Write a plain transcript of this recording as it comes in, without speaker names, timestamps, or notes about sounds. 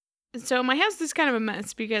So my house is kind of a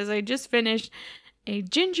mess because I just finished a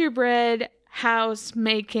gingerbread house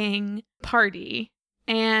making party.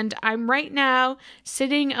 And I'm right now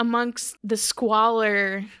sitting amongst the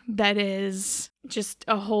squalor that is just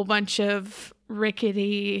a whole bunch of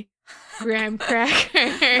rickety graham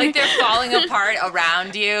crackers. Like they're falling apart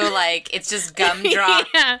around you. Like it's just gumdrop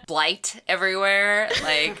blight everywhere.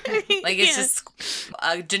 Like it's just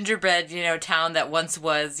a gingerbread, town that once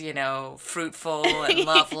was, fruitful and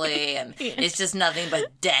lovely, and it's just nothing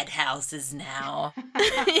but dead houses now.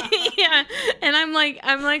 Yeah, and I'm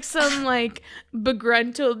like some like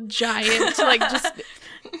begruntled giant, like just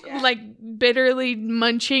like bitterly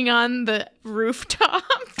munching on the rooftop.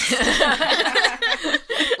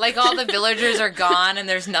 Like all the villagers are gone and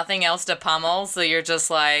there's nothing else to pummel, so you're just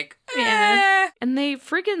like, yeah. And they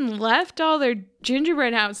freaking left all their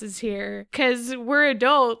gingerbread houses here because we're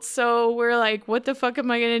adults, so we're like, what the fuck am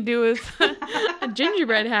I gonna do with a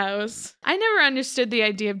gingerbread house? I never understood the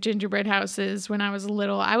idea of gingerbread houses when I was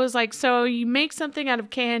little. I was like, so you make something out of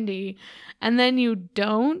candy and then you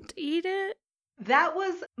don't eat it? That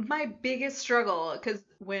was my biggest struggle, because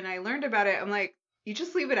when I learned about it, I'm like, you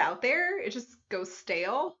just leave it out there? It just goes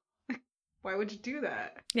stale? Why would you do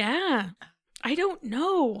that? Yeah. I don't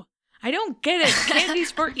know. I don't get it.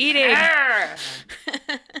 Candy's for eating.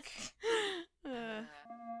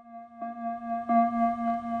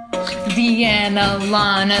 Deanna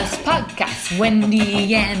Lana's podcast.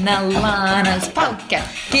 Wendy and Alana's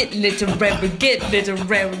podcast. Get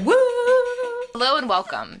literary, woo! Hello and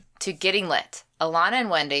welcome to Getting Lit, Alana and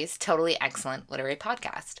Wendy's totally excellent literary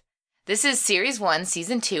podcast. This is Series 1,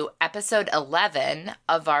 Season 2, Episode 11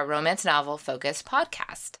 of our romance novel-focused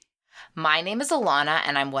podcast. My name is Alana,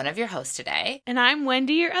 and I'm one of your hosts today. And I'm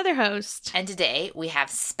Wendy, your other host. And today we have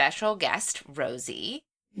special guest Rosie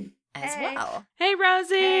as well. Hey,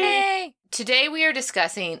 Rosie! Hey! Today we are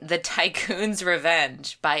discussing The Tycoon's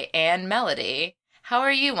Revenge by Anne Melody. How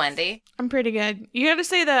are you, Wendy? I'm pretty good. You gotta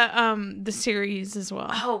say the series as well.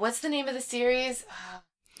 Oh, what's the name of the series?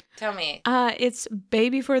 Tell me. It's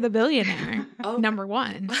Baby for the Billionaire, number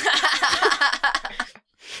 1.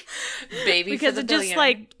 Baby because for the Billionaire. Because it just,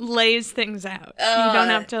 like, lays things out. You don't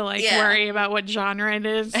have to, worry about what genre it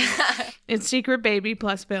is. It's Secret Baby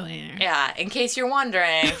plus Billionaire. Yeah, in case you're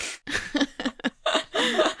wondering.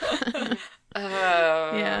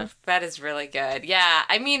 Oh, yeah, that is really good. Yeah,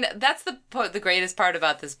 I mean, that's the greatest part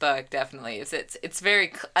about this book, definitely, is it's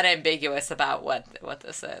very unambiguous about what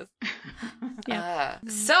this is. Yeah.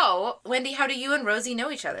 So, Wendy, how do you and Rosie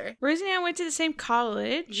know each other? Rosie and I went to the same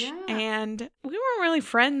college, and we weren't really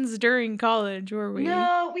friends during college, were we?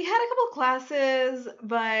 No, we had a couple classes,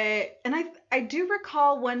 and I do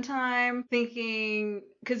recall one time thinking,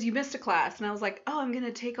 because you missed a class, and I was like, I'm going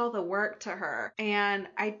to take all the work to her. And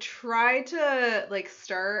I tried to,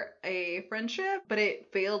 start a friendship, but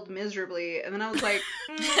it failed miserably. And then I was like,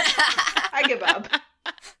 I give up.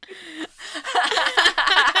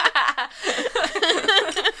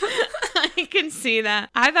 I can see that.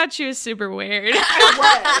 I thought she was super weird.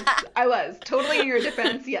 I was. Totally in your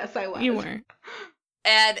defense, yes, I was. You were.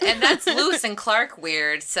 And that's Lewis and Clark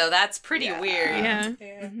weird, so that's pretty weird. Yeah.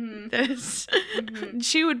 Mm-hmm.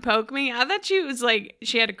 She would poke me. I thought she was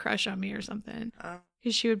she had a crush on me or something.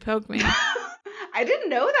 Because she would poke me. I didn't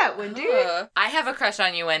know that, Wendy. I have a crush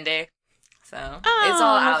on you, Wendy. So it's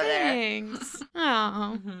all out thanks. There.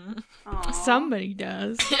 Oh, somebody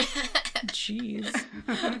does. Jeez.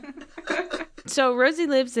 So Rosie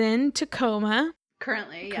lives in Tacoma.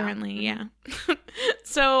 Currently, yeah.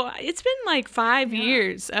 So it's been 5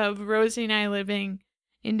 years of Rosie and I living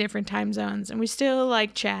in different time zones, and we still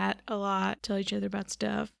chat a lot, tell each other about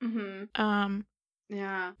stuff. Mm-hmm.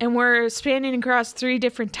 Yeah. And we're spanning across 3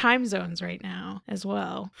 different time zones right now as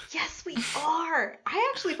well. Yes, we are.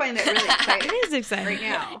 I actually find that really exciting. It is exciting right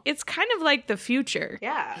now. It's kind of like the future.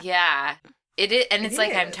 Yeah. Yeah. It is, and it's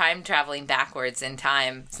I'm time traveling backwards in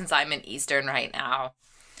time since I'm in Eastern right now.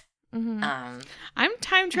 Mm-hmm. I'm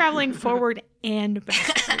time traveling forward and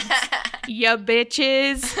backwards. Ya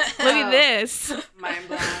bitches. Look at this. Mind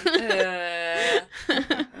blown.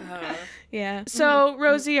 Yeah. So,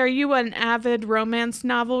 Rosie, are you an avid romance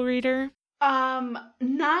novel reader? Not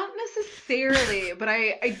necessarily, but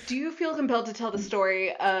I do feel compelled to tell the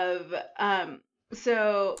story of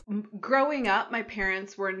so growing up, my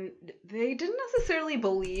parents they didn't necessarily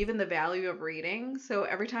believe in the value of reading. So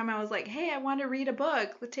every time I was like, hey, I want to read a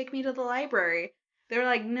book, take me to the library. They were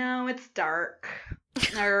like, no, it's dark.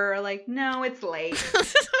 Or like, no, it's late.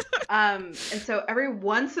 And so every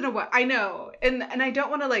once in a while, I know, and I don't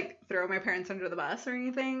want to throw my parents under the bus or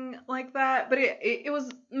anything like that, but it was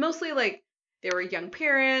mostly they were young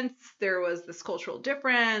parents. There was this cultural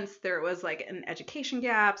difference. There was like an education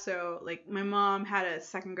gap. So like my mom had a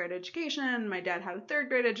 2nd grade education. My dad had a 3rd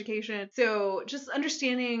grade education. So just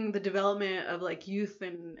understanding the development of like youth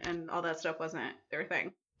and all that stuff wasn't their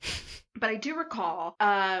thing. But I do recall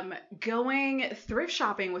going thrift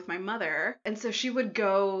shopping with my mother. And so she would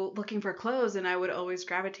go looking for clothes and I would always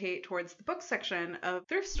gravitate towards the book section of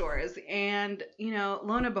thrift stores. And, you know,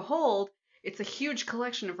 lo and behold, it's a huge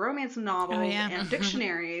collection of romance novels and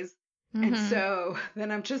dictionaries. And so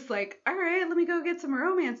then I'm just like, all right, let me go get some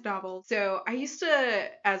romance novels. So I used to,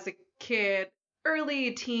 as a kid,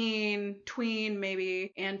 early teen, tween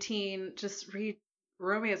maybe, and teen, just read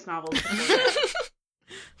romance novels.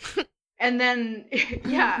 And then,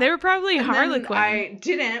 yeah. They were probably Harlequin. I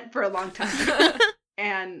didn't for a long time.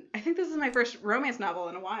 And I think this is my first romance novel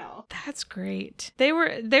in a while. That's great. They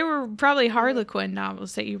were probably Harlequin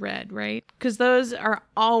novels that you read, right? Because those are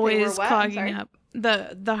always clogging up.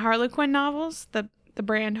 The Harlequin novels, the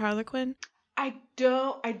brand Harlequin. I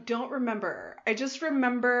don't remember. I just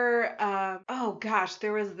remember, oh gosh,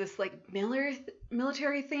 there was this like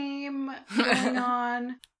military theme going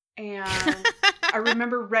on. And I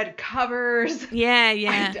remember red covers. Yeah.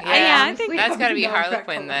 I think that's got to be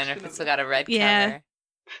Harlequin then, if it's got a red cover.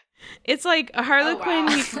 It's like a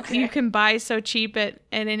Harlequin you can buy so cheap at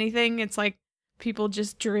anything. It's like people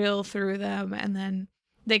just drill through them and then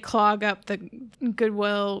they clog up the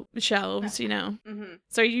Goodwill shelves, you know.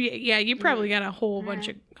 So you probably got a whole bunch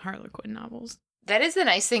of Harlequin novels. That is the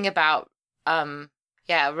nice thing about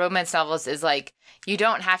romance novels is like you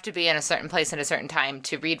don't have to be in a certain place at a certain time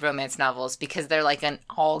to read romance novels because they're like in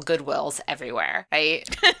all Goodwills everywhere, right?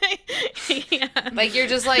 Like you're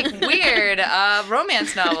just like weird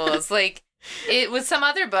romance novels. Like it with some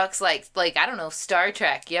other books like I don't know, Star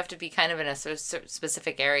Trek. You have to be kind of in a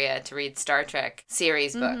specific area to read Star Trek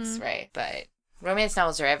series books, right? But romance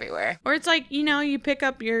novels are everywhere. Or it's like, you know, you pick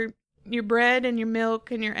up your bread and your milk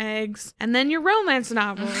and your eggs and then your romance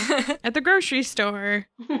novel at the grocery store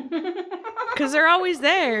because they're always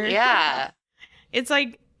there. Yeah. It's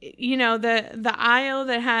like, you know, the aisle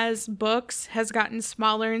that has books has gotten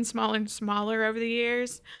smaller and smaller and smaller over the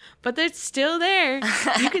years, but it's still there.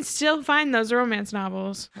 You can still find those romance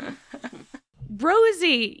novels.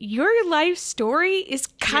 Rosie, your life story is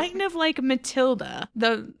kind of like Matilda,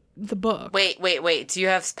 the book. Wait. Do you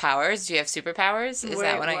have powers? Do you have superpowers? Is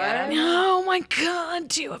that what I got? Oh my God,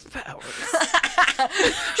 do you have powers?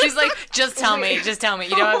 She's like, just tell me. Just tell me.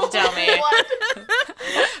 You don't have to tell me. What?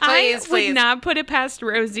 Please. I would not put it past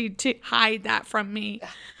Rosie to hide that from me.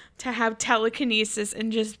 To have telekinesis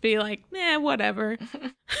and just be like, whatever.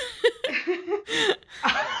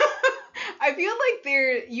 I feel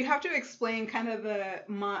like you have to explain kind of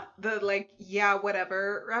the like, yeah,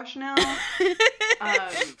 whatever rationale.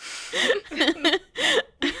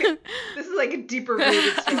 This is like a deeper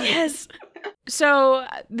rooted story. Yes. So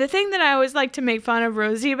the thing that I always like to make fun of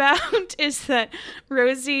Rosie about is that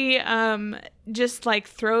Rosie just like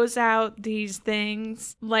throws out these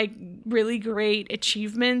things, like really great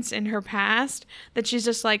achievements in her past that she's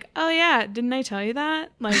just like, oh yeah, didn't I tell you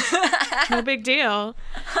that? Like, no big deal.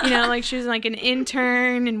 You know, like she was like an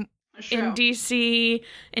intern in DC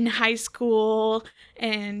in high school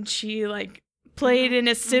and she like played in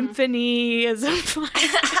a symphony as a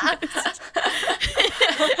violinist.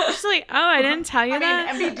 She's like, oh, I didn't tell you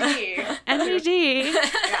that? MBD.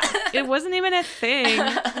 Yeah. It wasn't even a thing.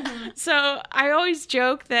 So I always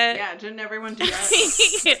joke that... Yeah, didn't everyone do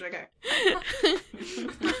that? Okay.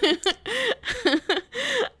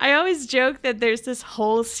 I always joke that there's this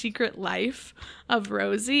whole secret life of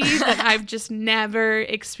Rosie that I've just never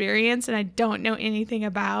experienced and I don't know anything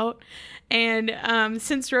about. And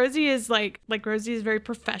since Rosie is Rosie is very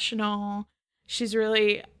professional, she's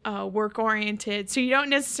really work-oriented, so you don't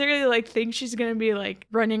necessarily like think she's gonna be like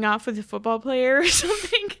running off with a football player or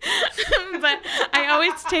something. But I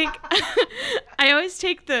always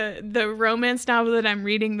take the romance novel that I'm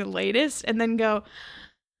reading the latest and then go,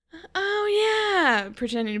 oh yeah,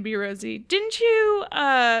 pretending to be Rosie. Didn't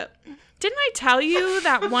I tell you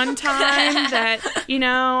that one time that, you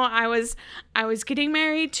know, I was getting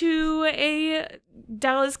married to a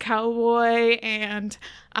Dallas cowboy and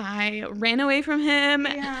I ran away from him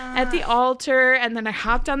at the altar and then I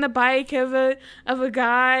hopped on the bike of a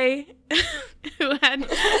guy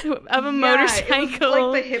of a motorcycle. It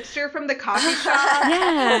was like the hipster from the coffee shop.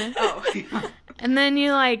 Yeah. Oh. And then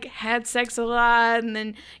you like had sex a lot and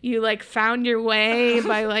then you like found your way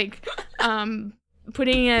by like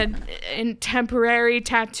putting a temporary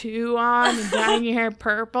tattoo on and dyeing your hair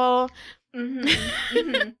purple.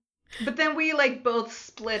 But then we like both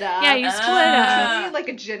split up. Yeah, you split up. Usually, like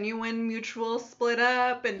a genuine mutual split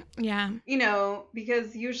up, and Yeah. you know,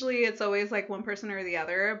 because usually it's always like one person or the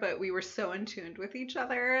other, but we were so in tune with each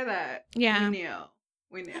other that Yeah. we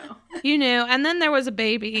knew. You knew. And then there was a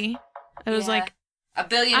baby. It was Yeah. like, A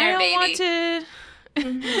billionaire I don't baby. want to. The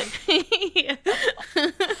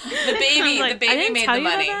I baby, was like, the I baby didn't made tell the you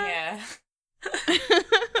money. that?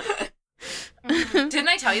 Yeah. Didn't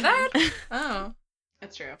I tell you that? Oh.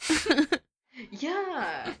 That's true.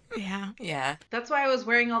 Yeah. Yeah. Yeah. That's why I was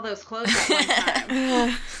wearing all those clothes at one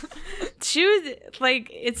time. She was like,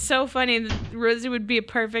 it's so funny that Rosie would be a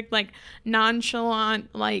perfect, like,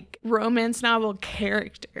 nonchalant, like, romance novel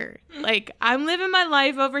character. Like, I'm living my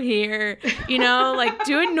life over here, you know, like,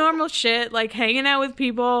 doing normal shit, like, hanging out with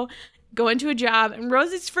people, going to a job. And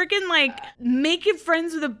Rosie's freaking, like, making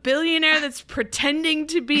friends with a billionaire that's pretending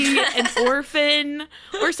to be an orphan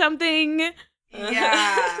or something.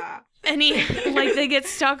 Yeah. And like, they get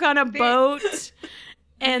stuck on a boat.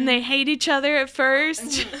 And they hate each other at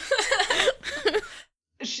first.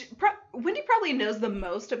 Wendy probably knows the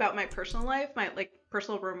most about my personal life, my like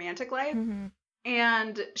personal romantic life. Mm-hmm.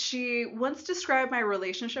 And she once described my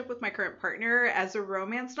relationship with my current partner as a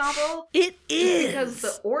romance novel. It is. Because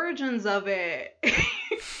the origins of it.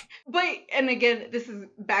 But, and again, this is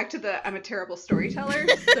back to the I'm a terrible storyteller,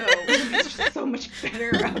 so it's just so much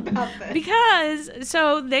better about this. Because,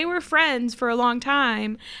 so they were friends for a long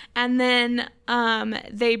time, and then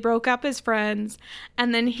they broke up as friends,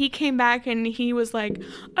 and then he came back and he was like,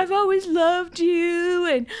 I've always loved you,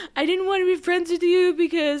 and I didn't want to be friends with you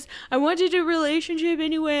because I wanted a relationship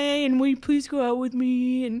anyway, and will you please go out with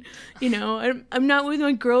me, and, you know, I'm not with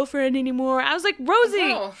my girlfriend anymore. I was like,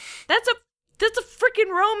 Rosie, Oh. that's a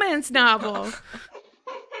freaking romance novel.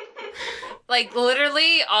 Like,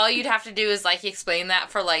 literally, all you'd have to do is, like, explain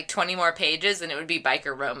that for, like, 20 more pages, and it would be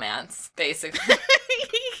biker romance, basically.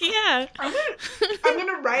 Yeah. I'm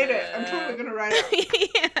gonna write it. I'm totally gonna write it.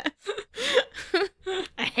 Yeah.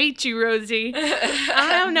 I hate you, Rosie. I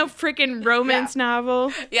don't have no freaking romance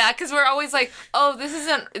novel. Yeah, because we're always like, oh, this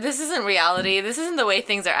isn't reality. This isn't the way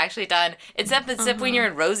things are actually done. Except when you're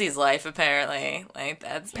in Rosie's life, apparently. Like,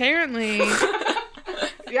 that's... Apparently.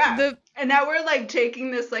 Yeah. And now we're like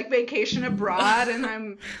taking this like vacation abroad, and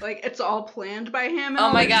I'm like, it's all planned by him. And Oh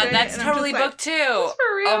all my that god, shit, that's and I'm totally just like, book 2. "Is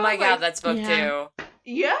for real?" Oh my god, Like, that's book Yeah. 2.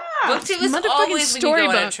 yeah. Book 2 is Motherfucking always when you go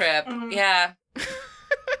on a storybook. trip. Mhm. Yeah.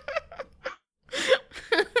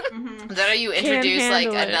 Mhm. Then you introduce like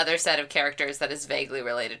handle it. another set of characters that is vaguely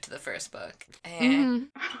related to the first book. Mhm.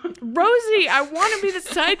 Rosie, I want to be the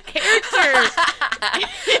side character.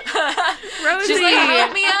 Rosie, She's like,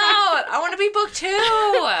 help me out. I want to be book 2.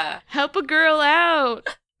 help a girl out.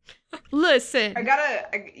 Listen.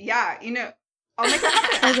 Yeah, you know, I'll make it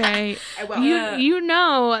happen. Okay. I will. You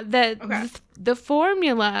know that Okay. the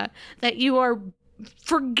formula that you are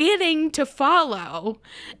forgetting to follow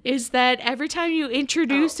is that every time you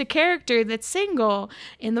introduce a character that's single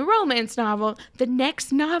in the romance novel, the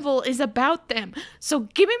next novel is about them. So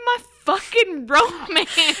give me my fucking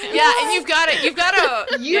romance. Yeah, and you've got to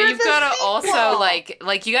You're the also sequel.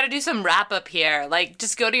 like you got to do some wrap up here. Like,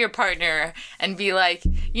 just go to your partner and be like,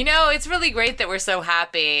 you know, it's really great that we're so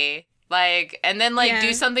happy. Like, and then, like, Yeah.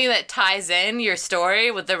 do something that ties in your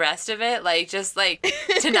story with the rest of it. Like, just, like,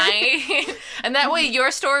 tonight. And that way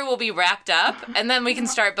your story will be wrapped up, and then we can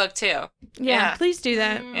start book 2. Yeah, Yeah. please do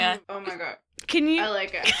that. Yeah. Oh my god. Can you? I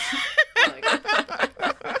like it.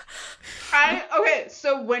 Okay,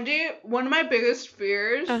 so Wendy, one of my biggest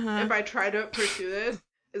fears, Uh-huh. if I try to pursue this,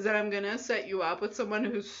 is that I'm gonna set you up with someone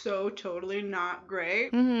who's so totally not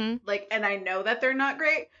great. Mm-hmm. Like, and I know that they're not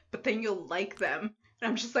great, but then you'll like them. And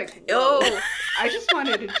I'm just like, Oh. whoa, I just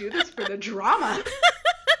wanted to do this for the drama.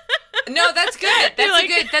 No, that's good. You're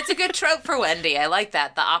like- That's a good trope for Wendy. I like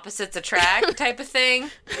that. The opposites attract type of thing.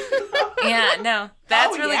 Yeah, no.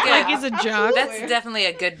 That's Oh, really yeah. good. Like he's a jock. That's definitely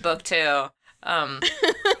a good book too.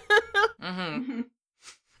 Mhm.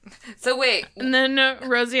 So wait. And then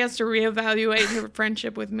Rosie has to reevaluate her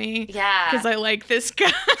friendship with me. Yeah. Because I like this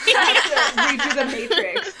guy. I have to redo the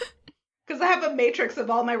matrix. Because I have a matrix of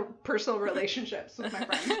all my personal relationships with my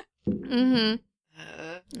friends. Mm-hmm.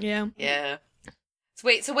 Yeah. Yeah. So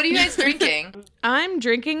wait, so what are you guys drinking? I'm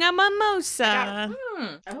drinking a mimosa.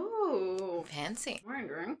 Oh. Fancy. What am I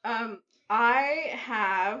doing? I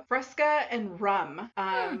have Fresca and rum.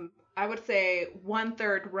 I would say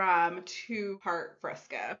 1/3 rum, 2-part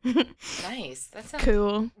Fresca. Nice. That sounds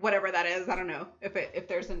Cool. Whatever that is, I don't know if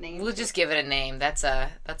there's a name. We'll just give it a name. That's a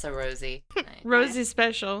Rosie. Nice. Rosie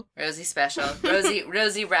special. Rosie special.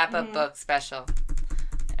 Rosie wrap up book special.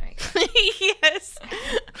 There we Yes.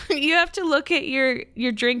 You have to look at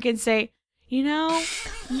your drink and say, you know,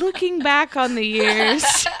 looking back on the years.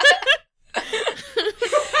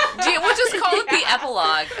 We'll just call it the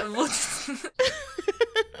epilogue.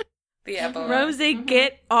 The epilogue. Rosie,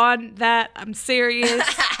 get on that. I'm serious.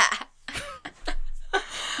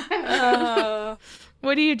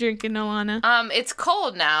 What are you drinking, Alana? It's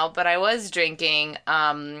cold now, but I was drinking.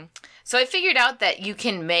 So I figured out that you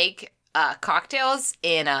can make cocktails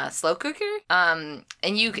in a slow cooker. And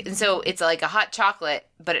so it's like a hot chocolate,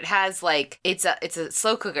 but it has like it's a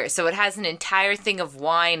slow cooker, so it has an entire thing of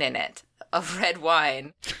wine in it, of red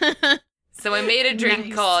wine. So I made a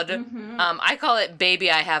drink called I call it Baby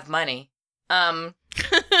I Have Money.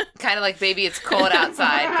 Kind of like Baby It's Cold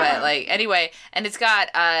Outside, but like anyway, and it's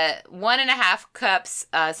got 1.5 cups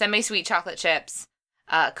semi-sweet chocolate chips,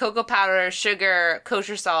 cocoa powder, sugar,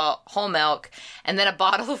 kosher salt, whole milk, and then a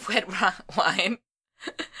bottle of red wine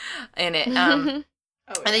in it. And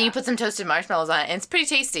then you put some toasted marshmallows on it, and it's pretty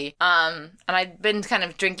tasty. And I've been kind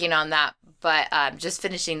of drinking on that, but just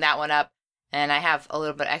finishing that one up, and I have a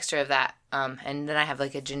little bit extra of that. And then I have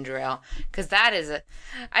like a ginger ale, because that is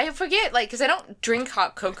I forget, like, because I don't drink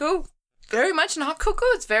hot cocoa very much, and hot cocoa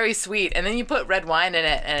it's very sweet, and then you put red wine in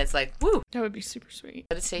it, and it's like, woo. That would be super sweet.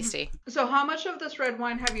 But it's tasty. So how much of this red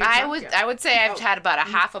wine have you drunk yet? I would say I've had about a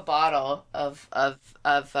half a bottle of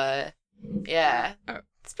yeah.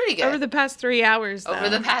 It's pretty good. Over the past 3 hours, though. Over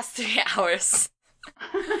the past 3 hours.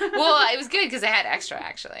 Well, it was good because I had extra,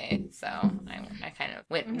 actually. So I kind of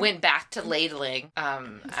went back to ladling. Full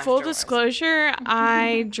afterwards. disclosure,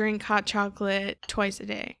 I drink hot chocolate twice a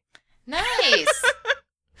day. Nice.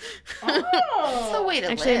 That's the way to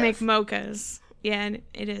live. Actually, I make mochas. Yeah, and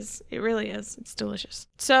it is. It really is. It's delicious.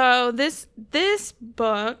 So this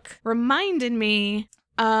book reminded me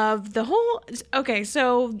of the whole. Okay,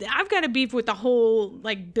 so I've got a beef with the whole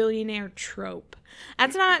like billionaire trope.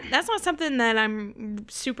 That's not something that I'm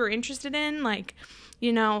super interested in. Like,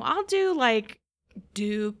 you know, I'll do like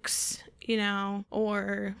dukes, you know,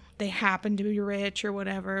 or they happen to be rich or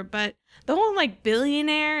whatever. But the whole like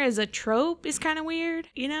billionaire as a trope is kind of weird,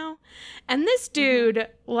 you know? And this dude,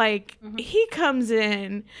 like, he comes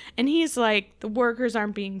in and he's like, the workers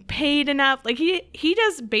aren't being paid enough. Like he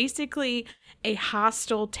does basically a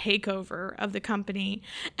hostile takeover of the company,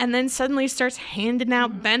 and then suddenly starts handing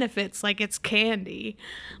out benefits like it's candy.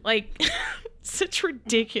 Like, such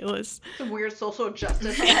ridiculous. Some weird social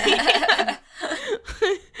justice.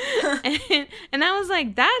 and I was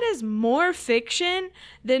like, that is more fiction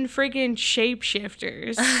than freaking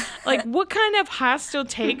shapeshifters. Like, what kind of hostile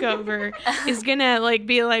takeover is gonna like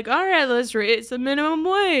be like, all right, let's raise the minimum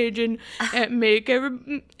wage and make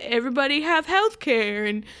everybody have health care,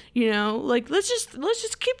 and you know, like let's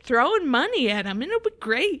just keep throwing money at them and it'll be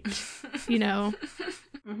great, you know.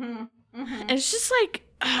 And it's just like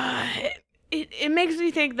it makes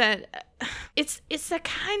me think that it's the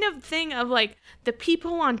kind of thing of like the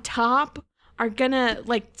people on top are gonna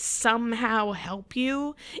like somehow help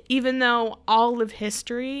you, even though all of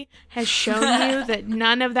history has shown you that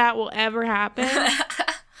none of that will ever happen.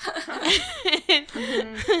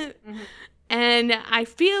 And I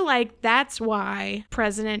feel like that's why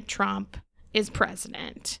President Trump is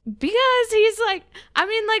president, because he's like, I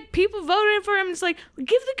mean, like, people voted for him. It's like, give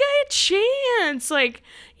the guy a chance. Like,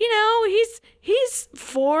 you know, he's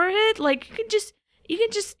for it. Like, he'll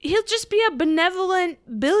just be a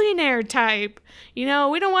benevolent billionaire type. You know,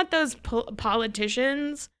 we don't want those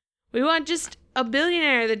politicians. We want just a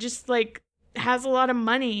billionaire that just like has a lot of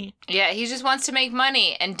money. Yeah, he just wants to make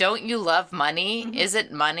money. And don't you love money?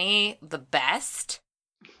 Isn't money the best?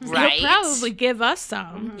 Right. He'll probably give us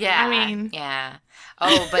some. Yeah. I mean. Yeah.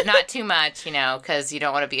 Oh, but not too much, you know, because you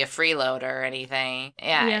don't want to be a freeloader or anything.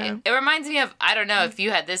 Yeah. It reminds me of, I don't know if you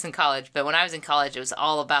had this in college, but when I was in college, it was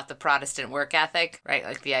all about the Protestant work ethic, right?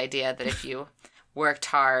 Like the idea that if you worked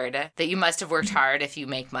hard, that you must have worked hard if you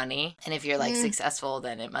make money. And if you're like successful,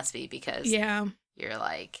 then it must be because you're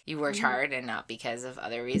like, you worked hard and not because of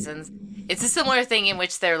other reasons. It's a similar thing in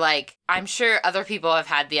which they're like, I'm sure other people have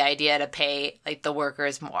had the idea to pay like the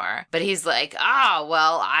workers more. But he's like,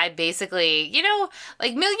 well, I basically, you know,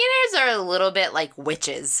 like millionaires are a little bit like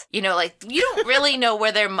witches. You know, like you don't really know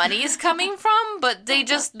where their money is coming from, but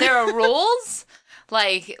there are rules.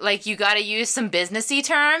 Like you got to use some businessy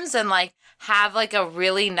terms and like have like a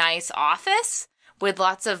really nice office with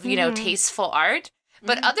lots of, you know, tasteful art.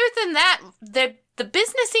 But other than that, the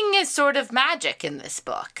businessing is sort of magic in this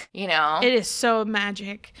book, you know? It is so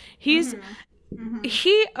magic. He's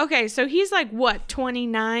so he's like, what,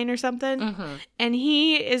 29 or something? And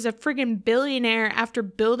he is a friggin' billionaire after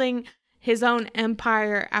building his own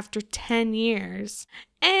empire after 10 years.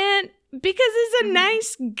 And because he's a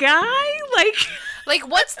nice guy, Like,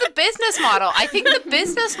 what's the business model? I think the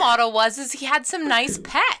business model is he had some nice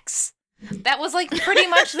pecs. That was, like, pretty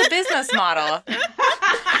much the business model.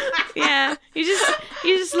 yeah, he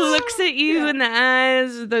just looks at you in the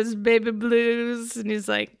eyes with those baby blues, and he's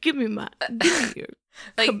like, give me your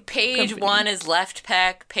like, page company. 1 is left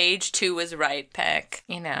pec, page 2 is right pec,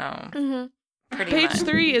 you know. Mm-hmm. Pretty Page much.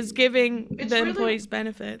 3 is giving It's the really- employees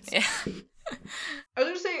benefits. Yeah. I was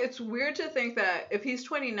gonna say, it's weird to think that if he's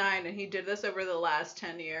 29 and he did this over the last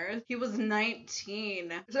 10 years, he was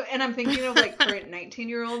 19. So, and I'm thinking of like current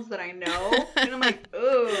 19-year-olds that I know, and I'm like,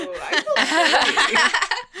 oh, I feel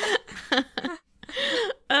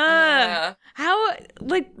sorry.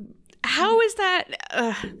 How is that?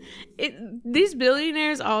 These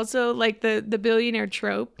billionaires also, like the billionaire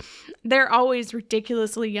trope, they're always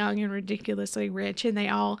ridiculously young and ridiculously rich, and they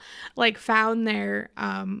all like found their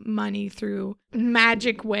money through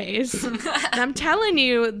magic ways. And I'm telling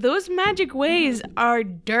you, those magic ways are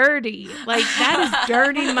dirty. Like, that is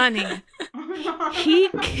dirty money. He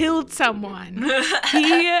killed someone.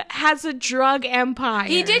 He has a drug empire.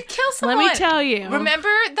 He did kill someone. Let me tell you. Remember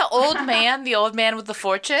the old man with the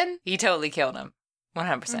fortune? He totally killed him.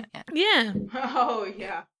 100%. Yeah. Yeah. Oh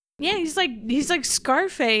yeah. Yeah, he's like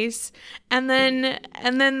Scarface, and then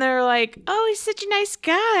they're like, "Oh, he's such a nice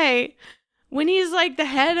guy," when he's like the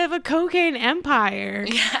head of a cocaine empire.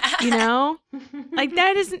 You know, like,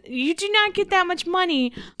 that isn't. You do not get that much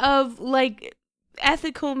money of like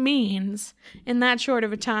ethical means in that short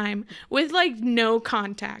of a time with like no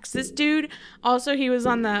contacts. This dude also, he was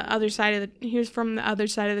on the other side of he was from the other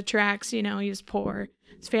side of the tracks. You know, he was poor.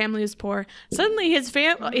 His family is poor. Suddenly his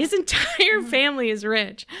entire family is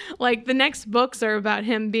rich. Like, the next books are about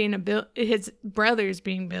him being his brothers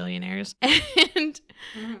being billionaires. And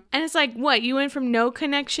it's like, what? You went from no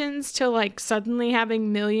connections to like suddenly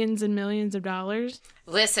having millions and millions of dollars?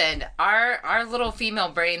 Listen, our little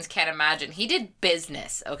female brains can't imagine. He did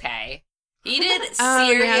business, okay? He did serious.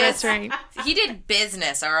 Oh, yeah, that's right. He did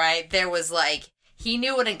business, all right? There was like, he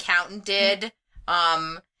knew what an accountant did.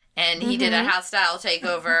 And he did a hostile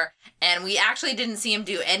takeover, and we actually didn't see him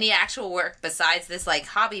do any actual work besides this, like,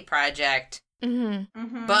 hobby project.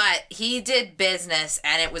 But he did business,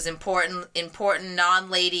 and it was important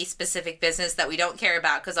non-lady specific business that we don't care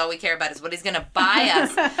about, because all we care about is what he's going to buy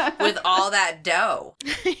us with all that dough.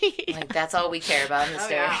 Like, that's all we care about in the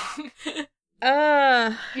story.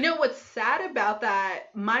 Yeah. You know what's sad about that?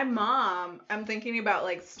 My mom, I'm thinking about,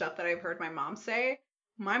 like, stuff that I've heard my mom say.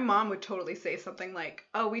 My mom would totally say something like,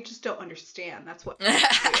 "Oh, we just don't understand. That's what we do."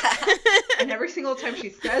 And every single time she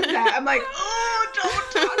says that, I'm like, "Oh,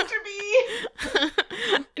 don't talk to me."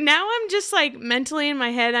 Now I'm just like mentally in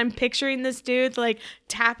my head, I'm picturing this dude like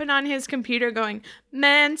tapping on his computer going,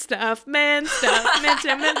 man stuff, man stuff, man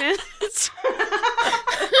stuff, man stuff.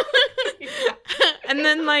 And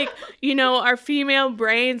then, like, you know, our female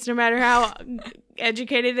brains, no matter how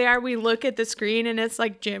educated they are, we look at the screen and it's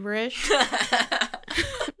like gibberish.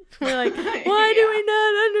 We're like, why do we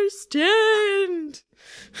not understand?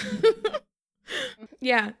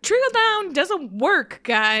 Yeah, trickle down doesn't work,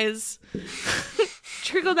 guys.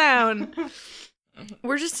 Trickle down.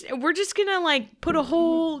 We're just gonna like put a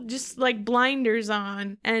whole just like blinders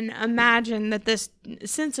on and imagine that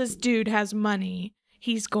since this dude has money,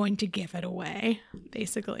 he's going to give it away,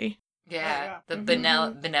 basically. Yeah, the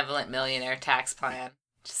benevolent millionaire tax plan.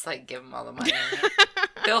 Just, like, give him all the money.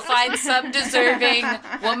 He'll find some deserving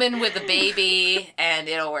woman with a baby, and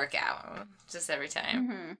it'll work out. Just every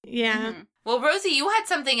time. Yeah. Well, Rosie, you had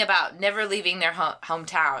something about never leaving their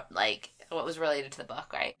hometown, like, what was related to the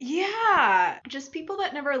book, right? Yeah. Just people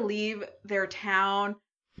that never leave their town,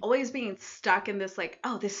 always being stuck in this, like,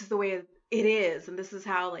 oh, this is the way it is, and this is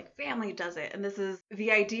how, like, family does it, and this is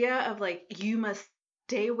the idea of, like, you must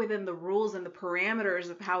stay within the rules and the parameters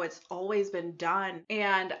of how it's always been done.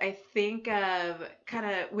 And I think of kind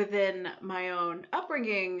of within my own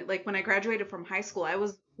upbringing, like when I graduated from high school, I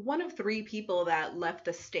was one of 3 people that left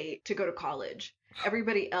the state to go to college.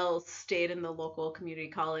 Everybody else stayed in the local community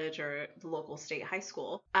college or the local state high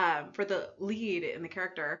school. For the lead in the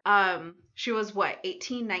character, she was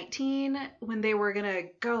 18, 19 when they were gonna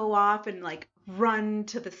go off and like run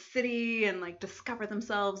to the city and like discover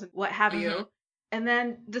themselves and what have you. And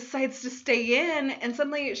then decides to stay in, and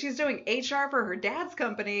suddenly she's doing HR for her dad's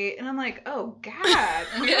company, and I'm like, oh God,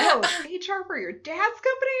 HR for your dad's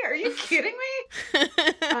company? Are you kidding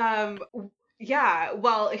me? Yeah,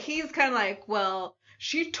 well, he's kind of like, well,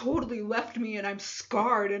 she totally left me, and I'm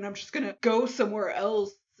scarred, and I'm just gonna go somewhere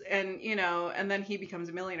else, and, you know, and then he becomes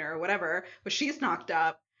a millionaire or whatever, but she's knocked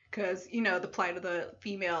up, because, you know, the plight of the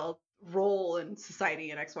female role in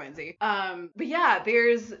society and X, Y, and Z. But yeah,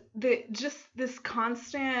 there's just this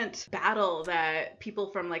constant battle that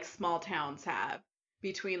people from like small towns have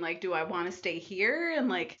between like, do I want to stay here and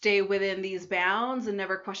like stay within these bounds and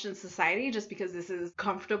never question society just because this is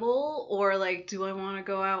comfortable, or like, do I want to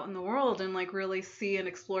go out in the world and like really see and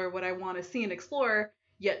explore what I want to see and explore,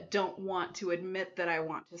 yet don't want to admit that I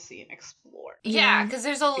want to see and explore. Yeah, because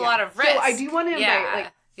there's a lot of risk. So I do want to invite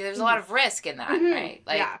like, there's a lot of risk in that, right?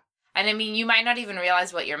 Like, and I mean, you might not even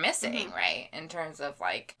realize what you're missing, right? In terms of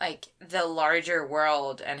like the larger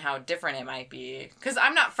world and how different it might be. Because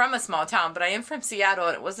I'm not from a small town, but I am from Seattle,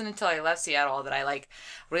 and it wasn't until I left Seattle that I like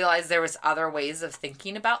realized there was other ways of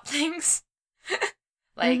thinking about things.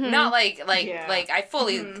 Like not like I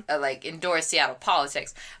fully like endorse Seattle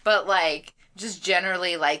politics, but like just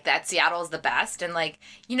generally like that Seattle's the best, and like,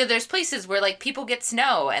 you know, there's places where like people get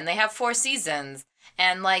snow and they have 4 seasons,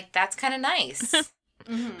 and like that's kind of nice.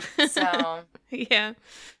 So yeah.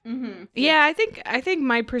 Yeah, I think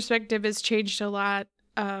my perspective has changed a lot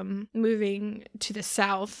moving to the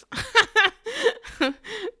South,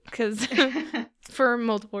 because for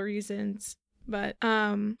multiple reasons. But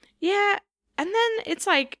yeah, and then it's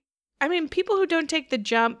like, I mean, people who don't take the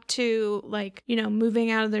jump to like, you know, moving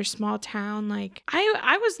out of their small town, like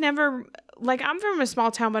I was never, like, I'm from a small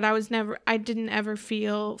town, but I didn't ever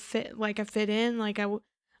feel fit in, like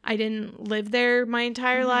I didn't live there my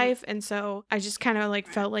entire life, and so I just kind of like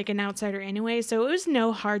felt like an outsider anyway. So it was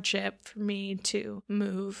no hardship for me to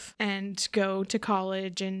move and go to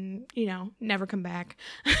college and, you know, never come back.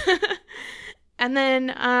 And then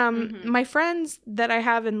my friends that I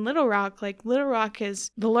have in Little Rock, like Little Rock is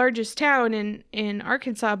the largest town in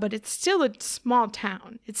Arkansas, but it's still a small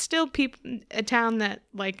town. It's still a town that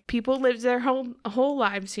like people live their whole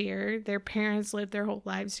lives here. Their parents live their whole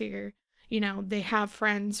lives here. You know, they have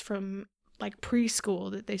friends from like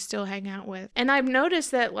preschool that they still hang out with. And I've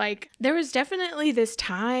noticed that like there was definitely this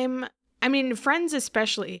time, I mean, friends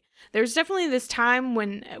especially, there's definitely this time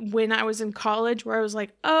when I was in college where I was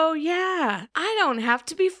like, oh yeah, I don't have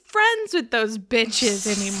to be friends with those bitches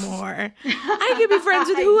anymore. I can be friends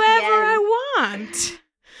with whoever I want.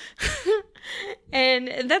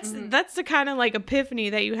 And that's the kind of like epiphany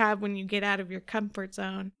that you have when you get out of your comfort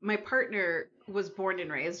zone. My partner was born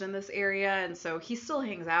and raised in this area, and so he still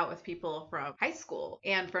hangs out with people from high school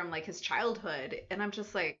and from like his childhood, and I'm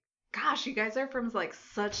just like, gosh, you guys are from like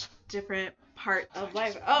such different part of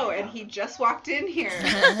life. Oh, and he just walked in here.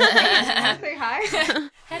 Say hi.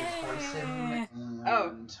 Hey.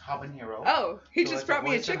 Oh, habanero. Oh, he just brought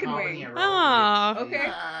me a chicken wing. Oh,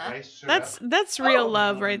 okay. That's real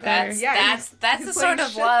love right there. That's the sort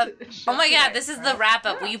of love. Oh my God, this is the wrap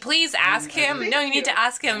up. Will you please ask him? No, you need to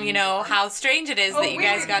ask him. You know how strange it is that you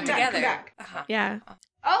guys got together. Yeah.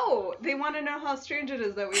 Oh, they want to know how strange it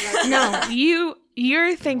is that we got together. No,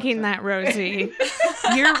 you're thinking that, Rosie.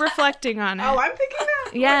 You're reflecting on it. Oh, I'm thinking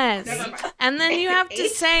that? Yes. And then you have to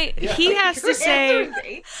say, he has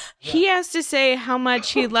to say how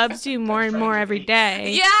much he loves you more and more every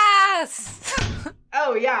day. Yes!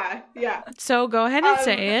 Oh, yeah. So go ahead and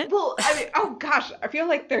say it. Well, I mean, oh gosh, I feel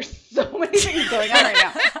like there's so many things going on right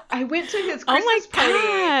now. I went to his Christmas party.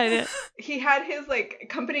 God. He had his like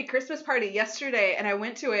company Christmas party yesterday, and I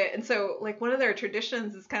went to it. And so like one of their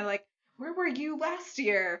traditions is kind of like, where were you last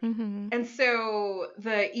year? Mm-hmm. And so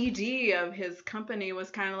the ED of his company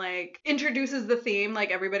was kind of like, introduces the theme,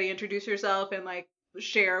 like everybody introduce yourself and like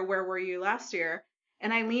share where were you last year.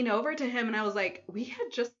 And I lean over to him and I was like, we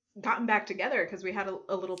had just gotten back together because we had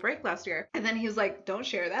a little break last year. And then he was like, don't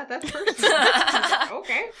share that. That's personal. Like,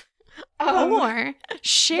 okay. Or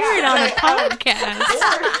share it on a podcast.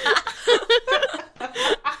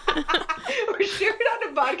 Or share it on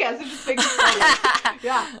a podcast and just make it funny.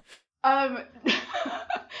 Yeah.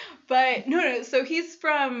 But no, so he's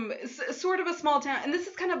from sort of a small town, and this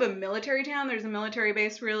is kind of a military town. There's a military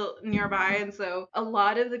base real nearby, and so a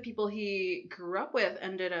lot of the people he grew up with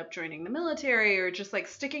ended up joining the military or just like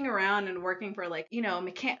sticking around and working for like, you know,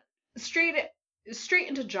 straight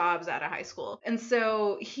into jobs out of high school. And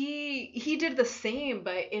so he did the same,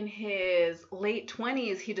 but in his late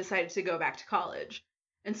 20s he decided to go back to college.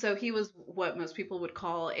 And so he was what most people would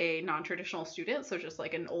call a non-traditional student, so just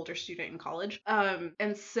like an older student in college.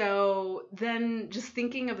 And so then just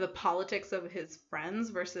thinking of the politics of his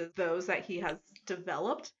friends versus those that he has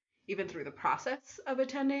developed, even through the process of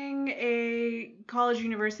attending a college,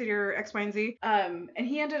 university, or X, Y, and Z. And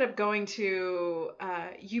he ended up going to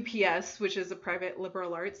UPS, which is a private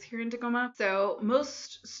liberal arts here in Tacoma. So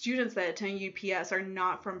most students that attend UPS are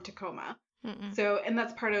not from Tacoma. Mm-mm. So, and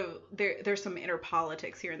that's part of, there's some inner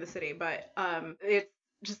politics here in the city, but it's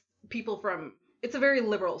just people from, it's a very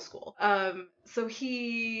liberal school. So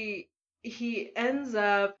he ends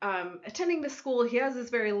up attending this school. He has this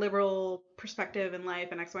very liberal perspective in life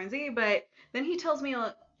and X, Y, and Z, but then he tells me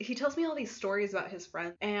all these stories about his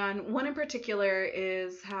friends. And one in particular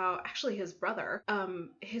is how actually his brother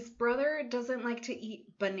doesn't like to eat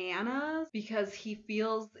bananas because he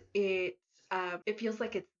feels it feels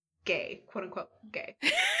like it's gay, quote unquote gay.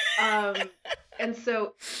 And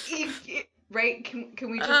so right?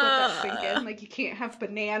 Can we just let that sink in? Like, you can't have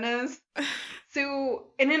bananas. So,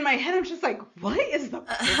 and in my head, I'm just like, what is the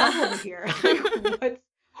problem here? Like,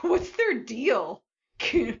 what's their deal?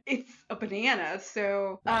 It's a banana.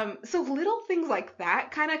 So little things like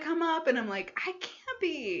that kind of come up, and I'm like,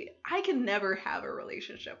 I can never have a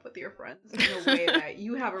relationship with your friends in the way that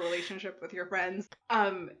you have a relationship with your friends.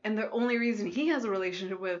 And the only reason he has a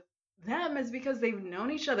relationship with them is because they've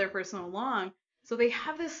known each other for so long. So they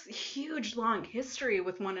have this huge, long history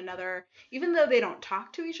with one another, even though they don't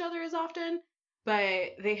talk to each other as often,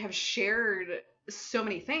 but they have shared so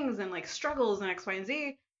many things and like struggles and X, Y, and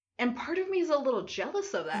Z. And part of me is a little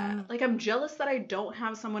jealous of that. Like, I'm jealous that I don't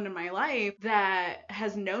have someone in my life that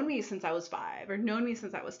has known me since I was 5 or known me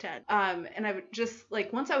since I was 10. And I've just,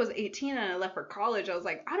 like, once I was 18 and I left for college, I was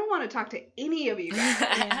like, I don't want to talk to any of you guys.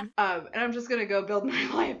 And I'm just going to go build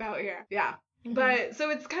my life out here. Yeah. Mm-hmm. But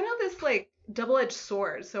so it's kind of this, like, double-edged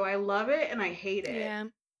sword. So I love it and I hate it. Yeah.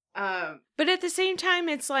 But at the same time,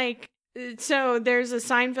 it's like, so there's a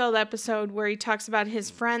Seinfeld episode where he talks about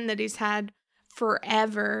his friend that he's had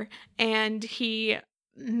forever, and he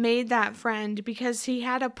made that friend because he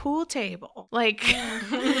had a pool table. Like,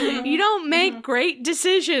 you don't make great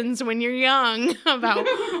decisions when you're young about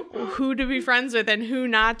who to be friends with and who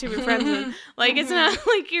not to be friends with. Like, it's not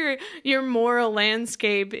like your moral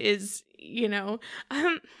landscape is, you know,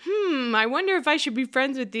 I wonder if I should be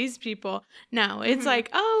friends with these people. No, it's like,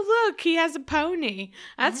 oh, look, he has a pony.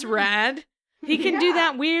 That's rad. He can do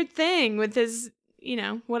that weird thing with his, you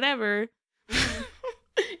know, whatever.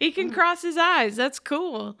 He can cross his eyes. That's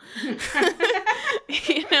cool.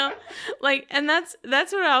 You know, like, and that's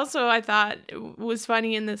what also I thought was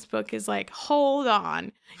funny in this book is like, hold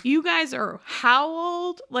on. You guys are how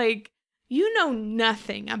old? Like, you know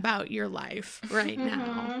nothing about your life right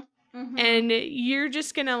now. Mm-hmm. And you're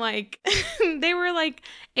just gonna like, they were like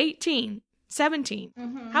 18, 17.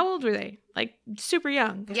 Mm-hmm. How old were they? Like super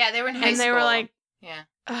young. Yeah, they were in high school. And they were like, yeah.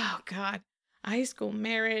 Oh God, high school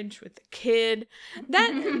marriage with a kid.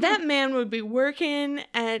 That man would be working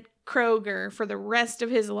at Kroger for the rest of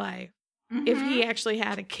his life if he actually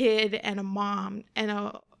had a kid and a mom and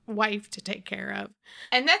a wife to take care of.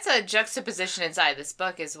 And that's a juxtaposition inside this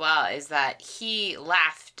book as well, is that he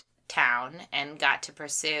left town and got to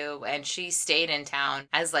pursue, and she stayed in town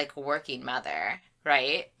as like a working mother,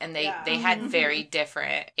 right? And they had very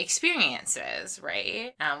different experiences,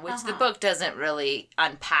 right? Which the book doesn't really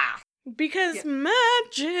unpack. Because magic,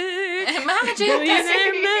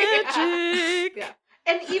 billionaire magic. Yeah.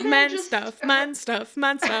 And even man stuff.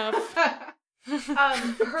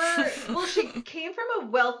 She came from a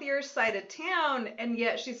wealthier side of town, and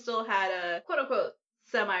yet she still had a quote unquote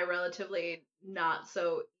semi-relatively not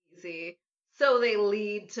so easy. So they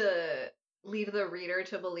lead the reader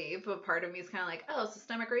to believe, but part of me is kind of like, oh,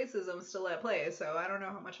 systemic racism is still at play, so I don't know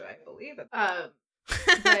how much I believe it. But,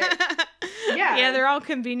 yeah, they're all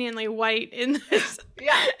conveniently white in this.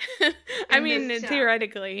 I mean,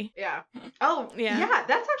 theoretically. Yeah. Oh, yeah.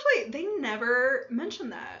 That's actually, they never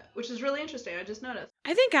mentioned that, which is really interesting. I just noticed.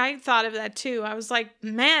 I think I thought of that too. I was like,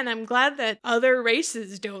 man, I'm glad that other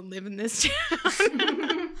races don't live in this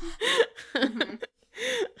town.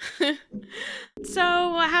 So,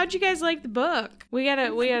 how'd you guys like the book? We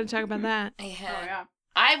gotta talk about that. Yeah. Oh, yeah.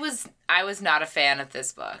 I was not a fan of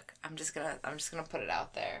this book. I'm just gonna put it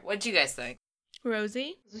out there. What'd you guys think?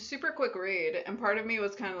 Rosie? It was a super quick read, and part of me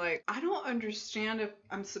was kind of like, I don't understand if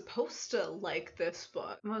I'm supposed to like this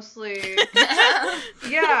book. Mostly,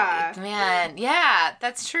 yeah. Man, yeah,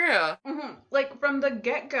 that's true. Mm-hmm. Like, from the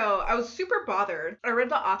get-go, I was super bothered. I read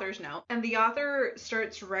the author's note, and the author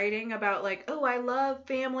starts writing about, like, oh, I love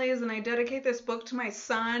families, and I dedicate this book to my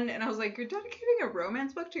son, and I was like, you're dedicating a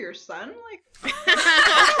romance book to your son? Like,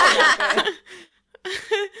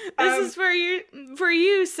 this is for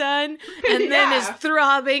you, son. And then his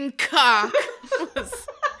throbbing cock.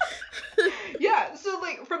 Yeah, so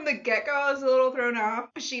like from the get-go, I was a little thrown off.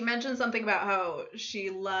 She mentioned something about how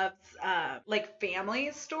she loves like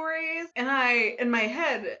family stories, and in my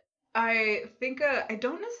head, I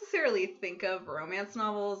don't necessarily think of romance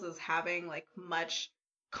novels as having like much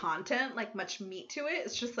content, like much meat to it.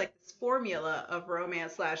 It's just like this formula of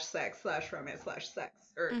romance / sex / romance / sex,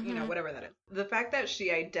 or you know, whatever that is. The fact that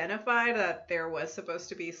she identified that there was supposed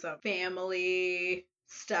to be some family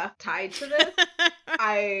stuff tied to this,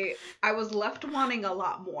 I was left wanting a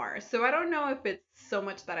lot more. So I don't know if it's so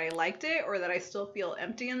much that I liked it or that I still feel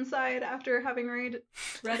empty inside after having read it.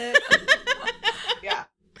 Yeah.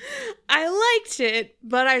 I liked it,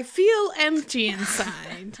 but I feel empty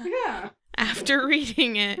inside. Yeah. After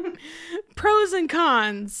reading it. Pros and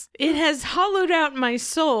cons. It has hollowed out my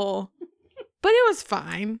soul, but it was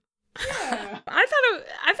fine. Yeah. I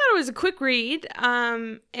thought it was a quick read,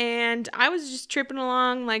 and I was just tripping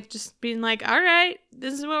along, like just being like, all right,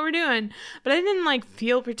 this is what we're doing. But I didn't like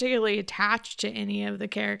feel particularly attached to any of the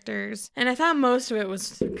characters, and I thought most of it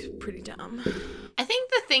was pretty dumb. I think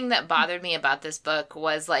the thing that bothered me about this book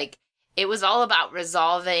was like, it was all about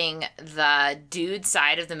resolving the dude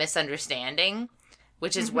side of the misunderstanding,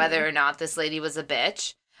 which is whether or not this lady was a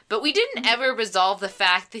bitch. But we didn't ever resolve the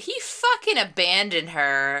fact that he fucking abandoned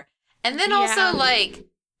her and then also, like,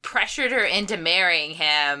 pressured her into marrying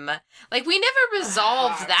him. Like, we never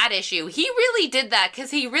resolved that issue. He really did that because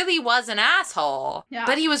he really was an asshole. Yeah.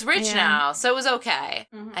 But he was rich now, so it was okay.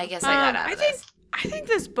 I guess I got out of this. I think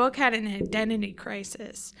this book had an identity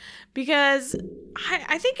crisis because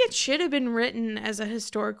I think it should have been written as a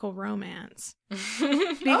historical romance.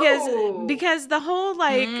 Because the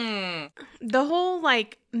whole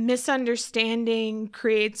misunderstanding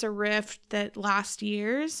creates a rift that lasts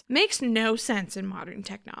years makes no sense in modern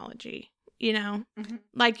technology. You know,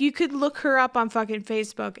 like you could look her up on fucking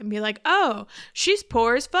Facebook and be like, oh, she's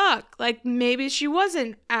poor as fuck. Like maybe she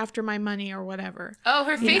wasn't after my money or whatever. Oh,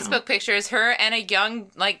 her Facebook picture is her and a young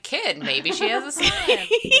like kid. Maybe she has a son.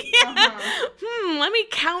 Let me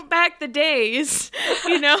count back the days.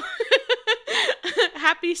 You know,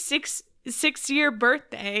 happy 6-year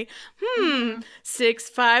birthday. 6,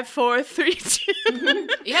 5, 4, 3, 2.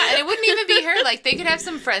 Yeah, and it wouldn't even be her. Like they could have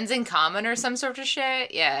some friends in common or some sort of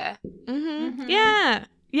shit. Yeah.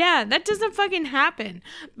 Yeah, that doesn't fucking happen.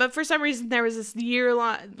 But for some reason, there was this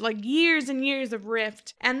years and years of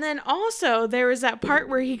rift. And then also, there was that part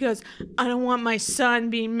where he goes, I don't want my son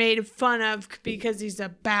being made fun of because he's a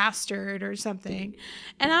bastard or something.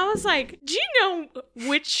 And I was like, do you know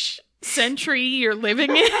which century you're living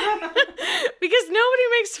in? Because nobody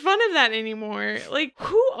makes fun of that anymore. Like,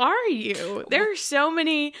 who are you? There are so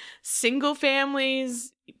many single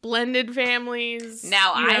families, blended families.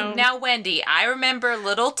 Now, Wendy, I remember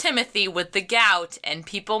little Timothy with the gout, and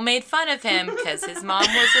people made fun of him because his mom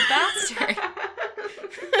was a bastard.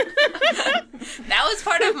 That was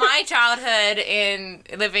part of my childhood in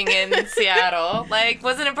living in Seattle. Like,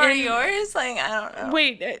 wasn't it part of yours? Like, I don't know.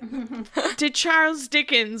 Wait, did Charles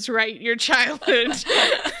Dickens write your childhood?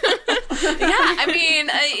 Yeah, I mean,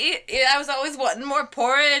 I was always wanting more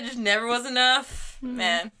porridge. Never was enough.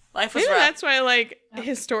 Man, life was rough. That's why I like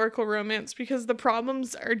historical romance, because the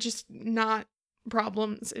problems are just not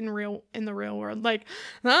problems in the real world. Like,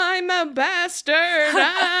 I'm a bastard.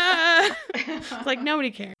 Like,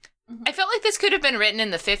 nobody cares. I felt like this could have been written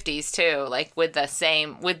in the 50s too, like with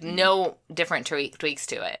no different tweaks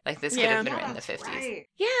to it. Like this could have been written in the 50s. Right.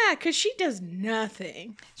 Yeah, because she does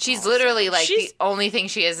nothing. She's literally like the only thing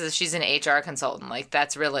she is she's an HR consultant. Like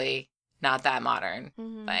that's really not that modern.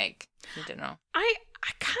 Like, I don't know. I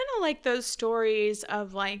kind of like those stories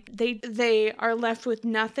of like they are left with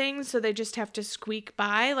nothing, so they just have to squeak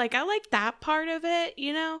by. Like I like that part of it,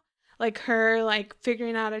 you know? Like her, like,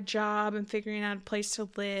 figuring out a job and figuring out a place to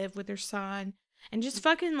live with her son and just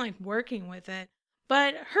fucking, like, working with it.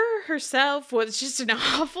 But her herself was just an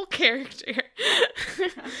awful character.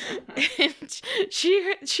 And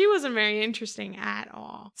she wasn't very interesting at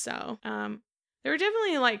all. So, there were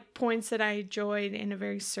definitely, like, points that I enjoyed in a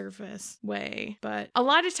very surface way. But a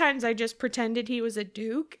lot of times I just pretended he was a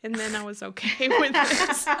duke, and then I was okay with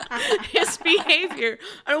his behavior.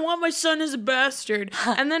 I don't want my son as a bastard.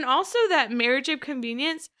 And then also that marriage of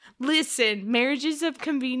convenience. Listen, marriages of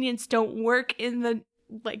convenience don't work in the,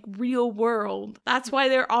 like, real world. That's why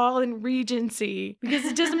they're all in Regency. Because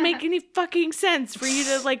it doesn't make any fucking sense for you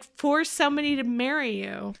to, like, force somebody to marry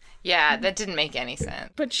you. Yeah, that didn't make any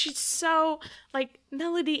sense. But she's so, like,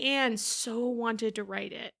 Melody Ann so wanted to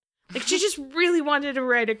write it. Like, she just really wanted to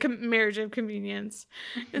write a marriage of convenience.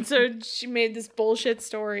 And so she made this bullshit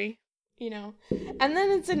story, you know. And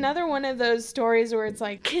then it's another one of those stories where it's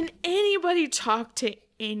like, can anybody talk to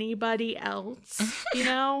anybody else? You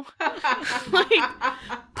know? Like,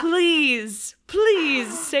 please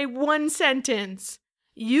say one sentence.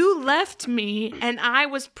 You left me and I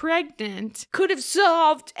was pregnant. Could have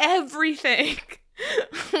solved everything.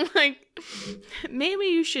 Like, maybe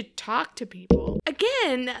you should talk to people.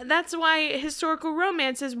 Again, that's why historical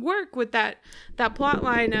romances work with that plot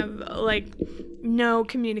line of, like, no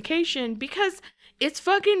communication, because it's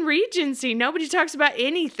fucking Regency. Nobody talks about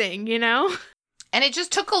anything, you know? And it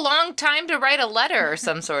just took a long time to write a letter or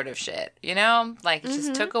some sort of shit, you know? Like, it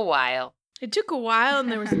just took a while. It took a while,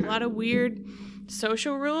 and there was a lot of weird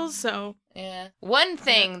social rules, so... Yeah. One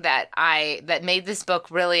thing that made this book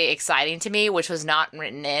really exciting to me, which was not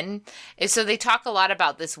written in, is so they talk a lot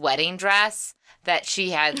about this wedding dress that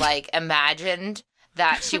she had, like, imagined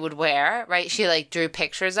that she would wear, right? She, like, drew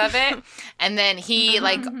pictures of it, and then he,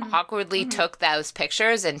 like, awkwardly took those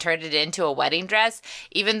pictures and turned it into a wedding dress,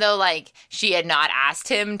 even though, like, she had not asked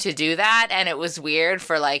him to do that, and it was weird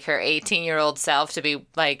for, like, her 18-year-old self to be,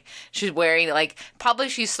 like, she's wearing, like, probably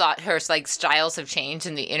she thought her, like, styles have changed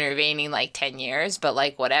in the intervening, like, 10 years, but,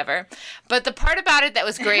 like, whatever. But the part about it that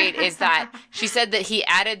was great is that she said that he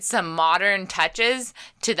added some modern touches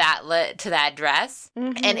to that dress,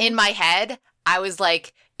 and in my head, I was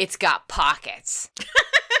like, it's got pockets.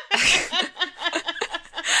 I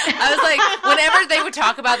was like, whenever they would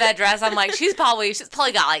talk about that dress, I'm like, she's probably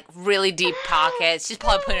got like really deep pockets. She's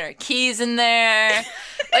probably putting her keys in there.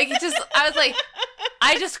 Like,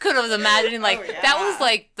 I just could have imagined like, that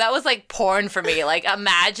was like porn for me. Like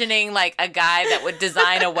imagining like a guy that would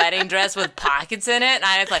design a wedding dress with pockets in it. And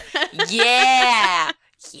I was like, yeah.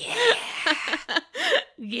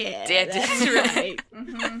 Yeah, that's right.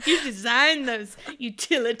 You designed those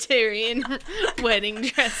utilitarian wedding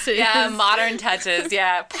dresses. Yeah, modern touches.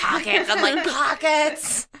 Yeah, pockets. I'm like,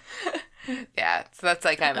 pockets. Yeah, so that's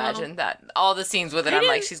like, I imagine that. All the scenes with it, I'm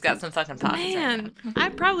like, she's got some fucking pockets. Man, I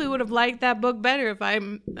probably would have liked that book better if I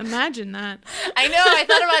imagined that. I know, I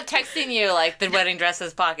thought about texting you, like, the wedding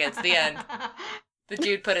dresses pockets, the end. The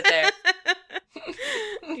dude put it there.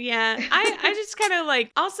 Yeah, I just kind of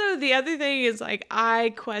like, also the other thing is like,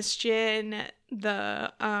 I question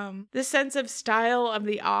the sense of style of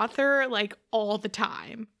the author like all the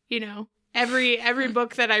time, you know? Every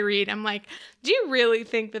book that I read, I'm like, do you really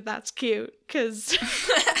think that that's cute? Because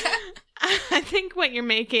I think what you're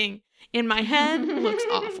making in my head looks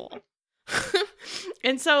awful.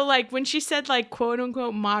 And so like when she said like quote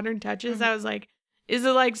unquote modern touches, I was like, is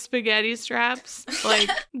it like spaghetti straps? Like,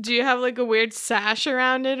 do you have like a weird sash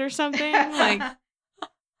around it or something? Like,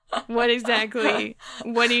 what do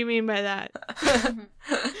you mean by that?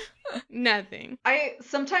 Nothing. I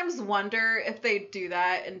sometimes wonder if they do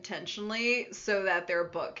that intentionally so that their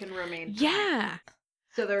book can remain tight. Yeah.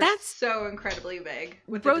 So they're so incredibly vague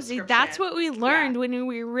with Rosie, the that's what we learned when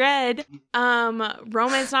we read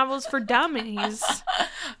romance novels for dummies.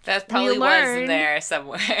 That probably was in there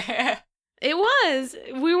somewhere. It was.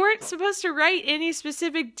 We weren't supposed to write any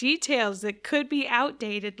specific details that could be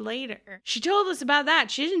outdated later. She told us about that.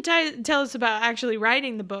 She didn't tell us about actually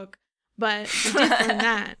writing the book, but we did learn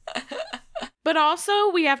that. But also,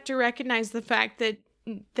 we have to recognize the fact that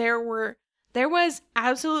there was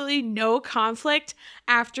absolutely no conflict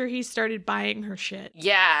after he started buying her shit.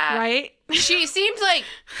 Yeah. Right? She seemed like,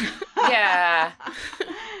 yeah.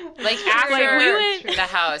 Like after we went the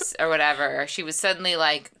house or whatever, she was suddenly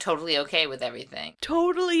like totally okay with everything.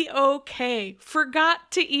 Totally okay.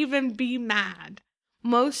 Forgot to even be mad.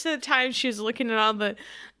 Most of the time she was looking at all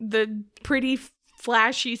the pretty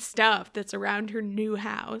flashy stuff that's around her new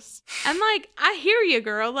house. And like, I hear you,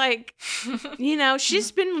 girl. Like, you know,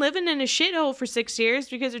 she's been living in a shithole for 6 years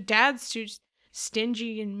because her dad's too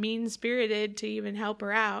stingy and mean-spirited to even help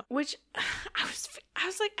her out. Which I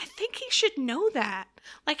was like, I think he should know that.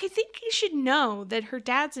 Like, I think he should know that her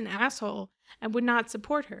dad's an asshole and would not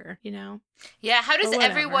support her, you know? Yeah, how does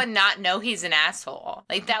everyone not know he's an asshole?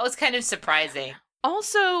 Like, that was kind of surprising.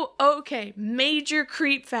 Also, okay, major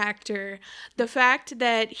creep factor. The fact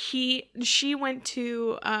that she went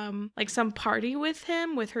to like some party with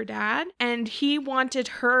him, with her dad, and he wanted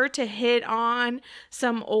her to hit on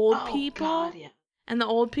some old people. God, yeah. And the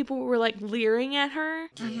old people were like leering at her.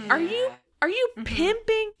 Yeah. Are you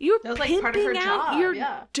pimping? You're pimping part of her out your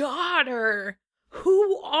daughter.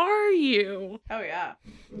 Who are you? Oh yeah.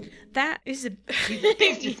 That is a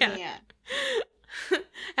big yeah.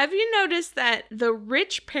 Have you noticed that the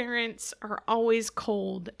rich parents are always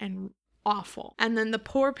cold and awful, and then the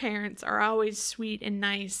poor parents are always sweet and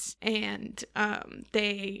nice, and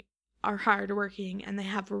they are hardworking and they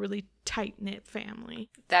have a really tight-knit family?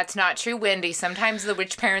 That's not true, Wendy. Sometimes the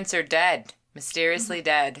rich parents are dead, mysteriously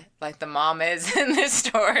dead, like the mom is in this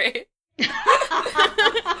story.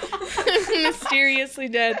 Mysteriously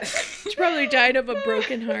dead. She probably died of a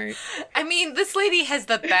broken heart. I mean, this lady has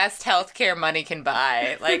the best healthcare money can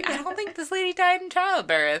buy. Like, I don't think this lady died in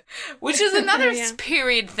childbirth, which is another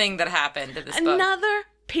period thing that happened in this book. Another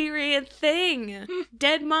period thing.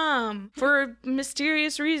 Dead mom for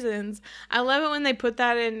mysterious reasons. I love it when they put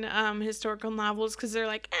that in historical novels because they're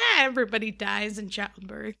like, everybody dies in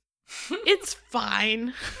childbirth. It's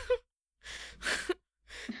fine.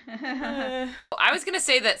 I was going to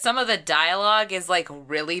say that some of the dialogue is like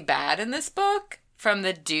really bad in this book from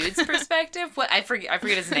the dude's perspective. I forget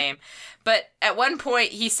his name. But at one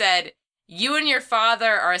point he said, "You and your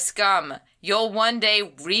father are scum. You'll one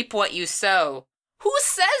day reap what you sow." Who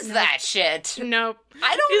says that shit? Nope.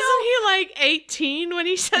 I don't know. Isn't he like 18 when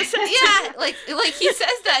he says that? Yeah, like he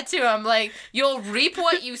says that to him. Like, you'll reap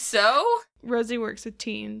what you sow? Rosie works with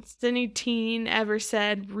teens. Has any teen ever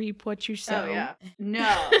said reap what you sow? Oh, yeah.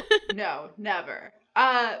 No, never.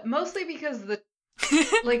 Mostly because the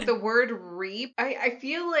word reap, I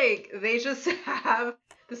feel like they just have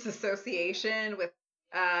this association with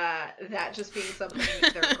that just being something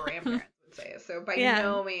their grandparents would say. So by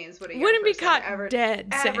no means would a young wouldn't be person caught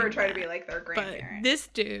ever try to be like their But grandparent. this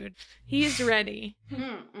dude, he's ready.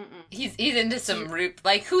 He's into some root.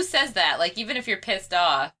 Like, who says that? Like, even if you're pissed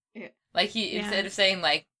off. Yeah. Like, instead of saying,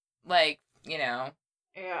 like, you know.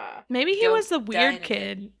 Yeah. Maybe he was the weird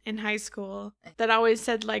kid in high school that always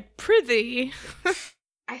said, like, prithee.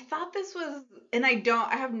 I thought this was, and I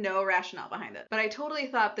have no rationale behind it, but I totally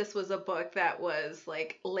thought this was a book that was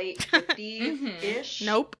like late 50s-ish.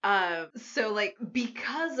 Nope. So like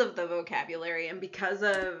because of the vocabulary and because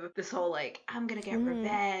of this whole like, I'm gonna get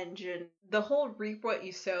revenge and the whole reap what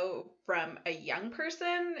you sow from a young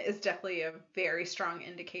person is definitely a very strong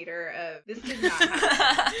indicator of this did not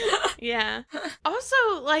happen. Yeah. Also,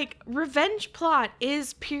 like, revenge plot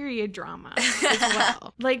is period drama as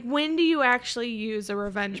well. Like, when do you actually use a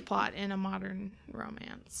revenge plot in a modern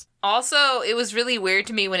romance? Also, it was really weird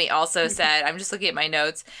to me when he also said, I'm just looking at my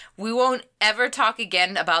notes, we won't ever talk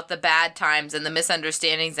again about the bad times and the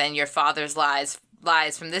misunderstandings and your father's lies.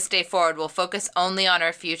 From this day forward, we'll focus only on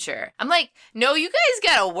our future. I'm like, no, you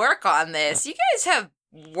guys gotta work on this. You guys have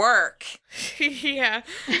work. Yeah.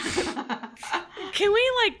 Can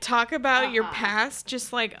we, like, talk about your past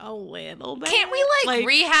just, like, a little bit? Can't we, like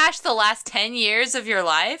rehash the last 10 years of your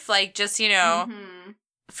life? Like, just, you know,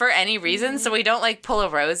 for any reason, so we don't, like, pull a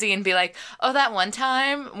Rosie and be like, oh, that one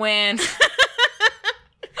time when...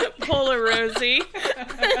 Pull a Rosie.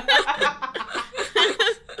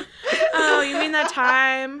 Oh, you mean that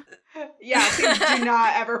time? Yeah, please do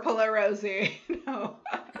not ever pull a Rosie. No.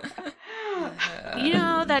 You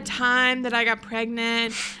know that time that I got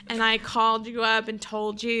pregnant and I called you up and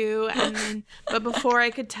told you, but before I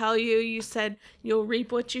could tell you, you said you'll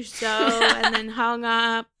reap what you sow, and then hung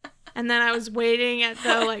up. And then I was waiting at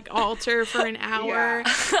the like altar for an hour.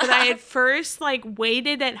 Yeah. But I had first like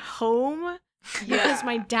waited at home. Because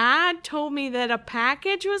my dad told me that a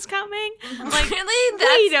package was coming. I'm like,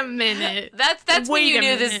 really? Wait a minute. That's when you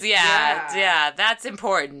knew this. Yeah, that's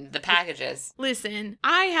important. The packages. Listen,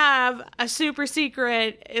 I have a super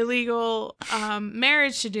secret illegal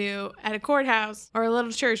marriage to do at a courthouse or a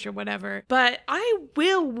little church or whatever. But I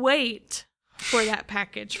will wait for that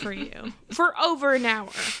package for you for over an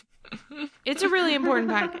hour. It's a really important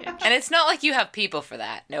package. And it's not like you have people for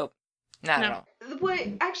that. Nope. Not at all. What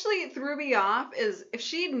actually threw me off is if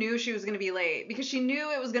she knew she was going to be late, because she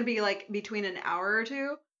knew it was going to be like between an hour or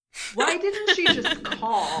two, why didn't she just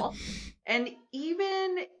call? And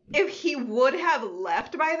even if he would have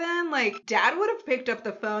left by then, like, Dad would have picked up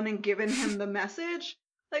the phone and given him the message.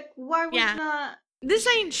 Like, why was not... This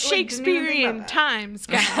ain't Shakespearean times,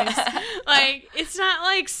 guys. Like, it's not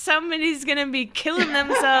like somebody's gonna be killing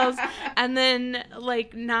themselves and then,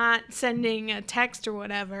 like, not sending a text or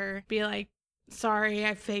whatever. Be like, sorry,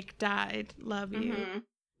 I fake died. Love you. Mm-hmm.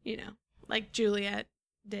 You know, like Juliet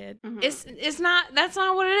did. Mm-hmm. It's not, that's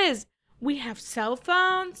not what it is. We have cell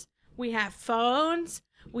phones. We have phones.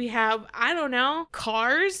 We have, I don't know,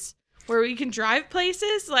 cars where we can drive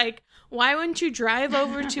places. Like, why wouldn't you drive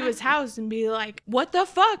over to his house and be like, what the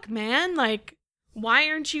fuck, man? Like, why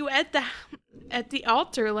aren't you at the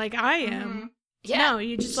altar like I am? Mm-hmm. Yeah. No,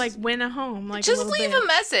 you just, like, went home. Like, just leave a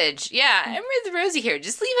message. Yeah, I'm with Rosie here.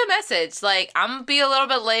 Just leave a message. Like, I'm going to be a little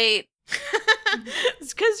bit late.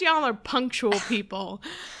 It's because y'all are punctual people.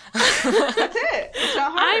 That's it. It's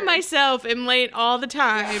not hard. I myself am late all the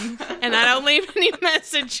time, and I don't leave any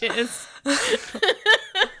messages.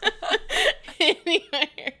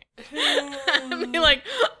 Anywhere. I'd be like,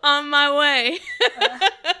 on my way.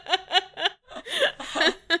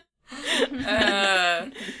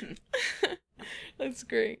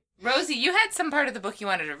 Rosie, you had some part of the book you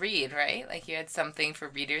wanted to read, right? Like you had something for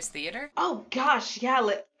Reader's Theater? Oh gosh, yeah,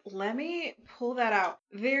 let me pull that out.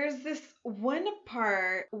 There's this one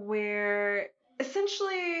part where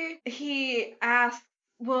essentially he asks,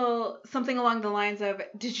 well, something along the lines of,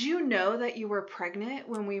 did you know that you were pregnant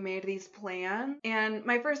when we made these plans? And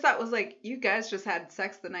my first thought was like, you guys just had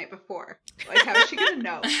sex the night before. Like, how is she gonna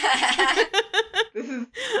know? This is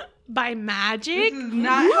by magic. This is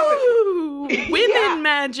not how women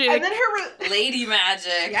magic. And then her lady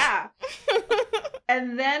magic. Yeah.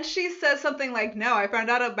 And then she says something like, no, I found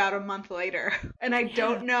out about a month later. And I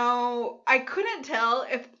don't know. I couldn't tell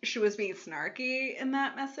if she was being snarky in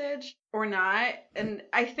that message or not. And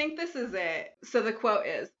I think this is it. So the quote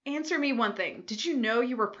is, answer me one thing. Did you know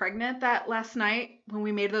you were pregnant that last night when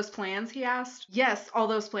we made those plans? He asked. Yes, all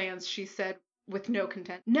those plans, she said with no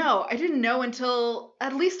content. No, I didn't know until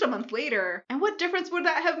at least a month later. And what difference would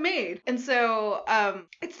that have made? And so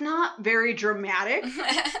it's not very dramatic,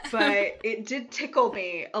 but it did tickle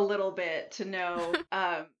me a little bit to know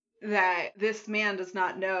that this man does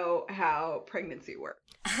not know how pregnancy works.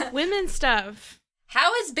 Women stuff.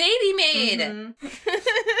 How is baby made? Mm-hmm.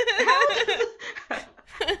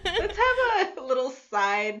 Let's have a little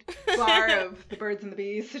sidebar of the birds and the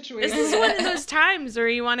bees situation. This is one of those times where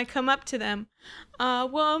you want to come up to them. A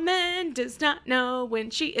woman does not know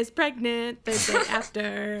when she is pregnant the day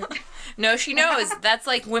after. No, she knows. That's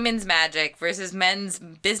like women's magic versus men's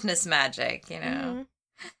business magic, you know.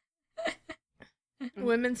 Mm-hmm.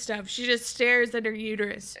 Women's stuff. She just stares at her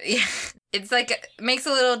uterus. Yeah. It's like, makes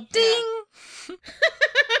a little ding.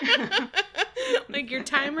 Like your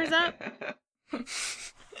timer's up.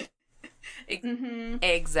 Mm-hmm.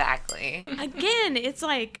 Exactly. Again, it's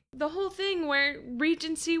like the whole thing where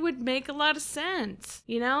Regency would make a lot of sense,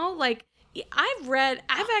 you know? Like I've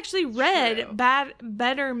actually read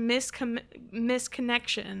better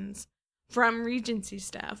misconnections from Regency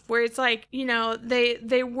stuff where it's like, you know,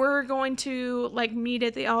 they were going to like meet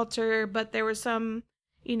at the altar, but there was some,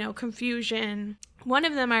 you know, confusion. One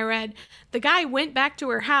of them I read, the guy went back to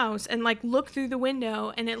her house and like looked through the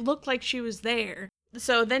window and it looked like she was there.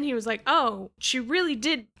 So then he was like, oh, she really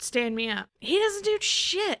did stand me up. He doesn't do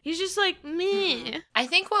shit. He's just like, meh. I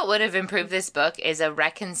think what would have improved this book is a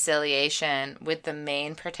reconciliation with the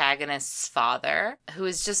main protagonist's father, who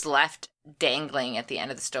is just left dangling at the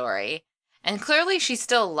end of the story. And clearly she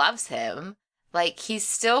still loves him. Like, he's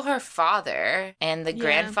still her father and the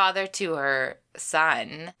grandfather to her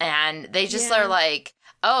son. And they just are like,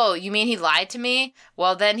 oh, you mean he lied to me?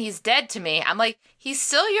 Well, then he's dead to me. I'm like, he's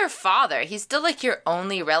still your father. He's still, like, your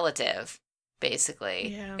only relative,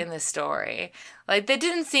 basically, in this story. Like, that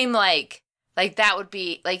didn't seem like that would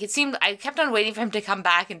be, like, it seemed, I kept on waiting for him to come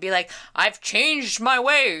back and be like, I've changed my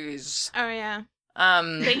ways. Oh, yeah.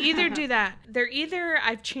 They either do that. They're either,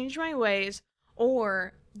 I've changed my ways,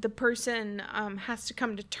 or the person has to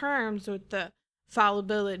come to terms with the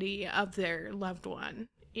fallibility of their loved one,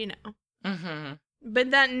 you know. Mm-hmm.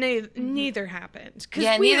 But that neither happened.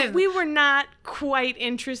 Because we were not quite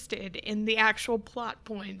interested in the actual plot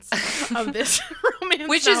points of this romance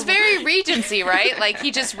Which novel. is very Regency, right? Like,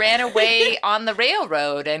 he just ran away on the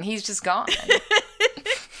railroad and he's just gone.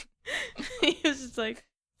 He was just like,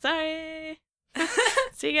 sorry.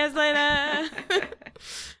 See you guys later.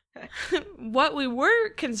 What we were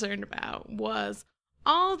concerned about was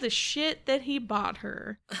all the shit that he bought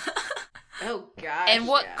her. Oh, gosh. And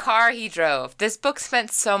what car he drove. This book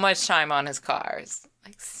spent so much time on his cars.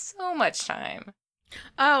 Like, so much time.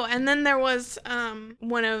 Oh, and then there was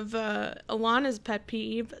one of Alana's pet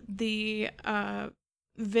peeve, the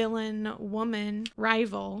villain woman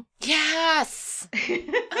rival. Yes!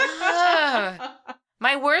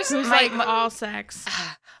 My worst... Who's like all sex.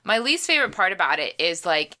 My least favorite part about it is,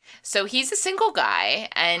 like, so he's a single guy,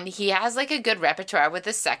 and he has, like, a good repertoire with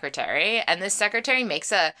his secretary, and this secretary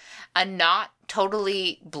makes a not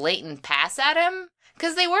totally blatant pass at him,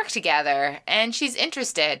 because they work together, and she's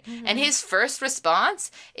interested, and his first response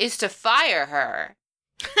is to fire her.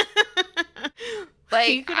 Like,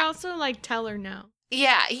 you could also, like, tell her no.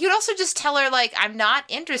 Yeah, he could also just tell her, like, I'm not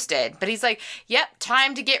interested, but he's like, yep,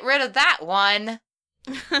 time to get rid of that one.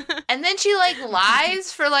 And then she, like,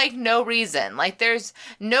 lies for, like, no reason. Like, there's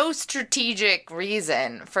no strategic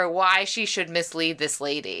reason for why she should mislead this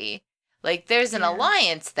lady. Like, there's an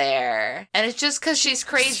alliance there. And it's just because she's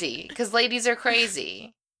crazy. Because ladies are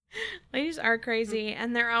crazy. Ladies are crazy,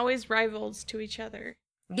 and they're always rivals to each other.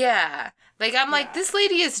 Yeah. Like, I'm like, this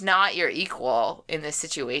lady is not your equal in this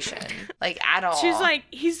situation. Like, at all. She's like,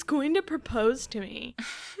 he's going to propose to me.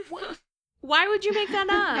 Why would you make that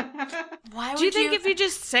up? Why would Do you think if you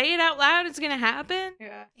just say it out loud, it's going to happen?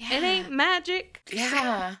 Yeah. It ain't magic.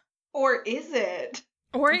 Yeah. Or is it?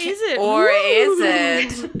 Or is it? Or is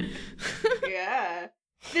it? Yeah.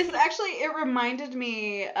 This actually, it reminded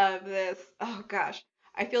me of this. Oh gosh.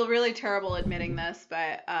 I feel really terrible admitting this,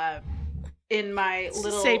 but in my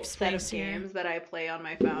little safe set of space here. games that I play on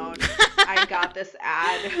my phone, I got this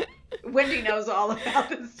ad. Wendy knows all about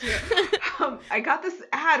this too. I got this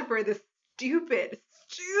ad for this stupid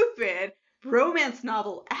romance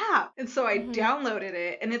novel app. And so I downloaded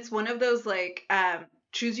it, and it's one of those like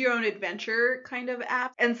choose your own adventure kind of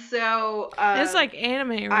app. And so it's like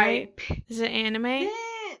anime, right? Is it anime?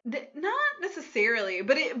 Not necessarily,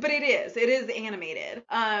 but it is animated.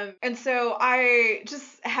 And so I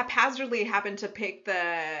just haphazardly happened to pick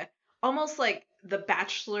the almost like the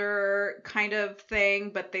Bachelor kind of thing,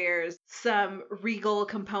 but there's some regal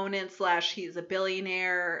component / he's a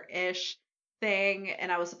billionaire-ish thing,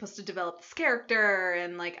 and I was supposed to develop this character,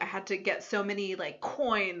 and like I had to get so many like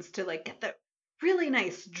coins to like get the really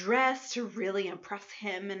nice dress to really impress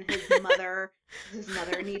him and his mother. His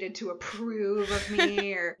mother needed to approve of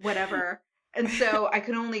me or whatever. And so I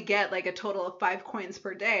could only get like a total of 5 coins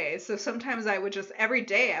per day. So sometimes I would just, every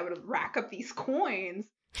day I would rack up these coins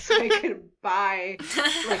so I could buy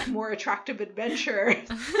like more attractive adventures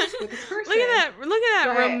with this person. Look at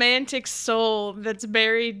that romantic soul that's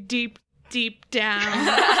buried deep down.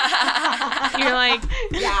 You're like,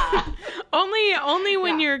 yeah. Only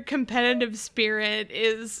when your competitive spirit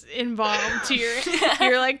is involved,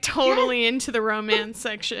 you're like totally into the romance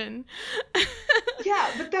section. Yeah,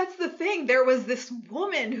 but that's the thing. There was this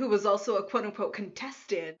woman who was also a quote unquote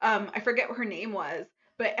contestant. I forget what her name was,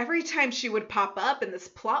 but every time she would pop up in this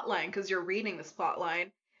plot line, because you're reading this plot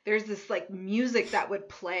line, there's this like music that would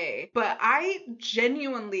play. But I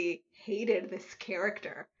genuinely hated this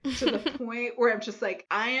character to the point where I'm just like,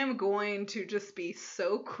 I am going to just be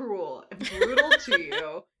so cruel and brutal to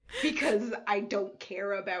you because I don't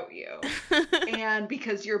care about you. And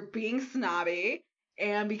because you're being snobby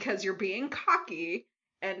and because you're being cocky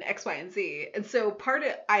and X, Y, and Z. And so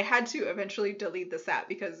I had to eventually delete this app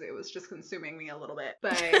because it was just consuming me a little bit.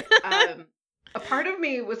 But a part of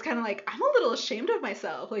me was kind of like, I'm a little ashamed of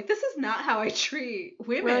myself. Like, this is not how I treat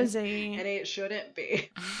women. Rosie. And it shouldn't be.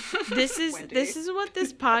 This is what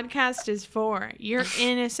this podcast is for. You're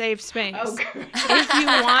in a safe space. Oh, good.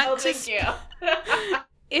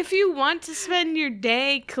 If you want to spend your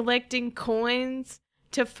day collecting coins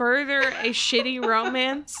to further a shitty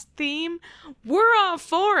romance theme, we're all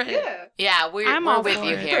for it. Yeah, we're with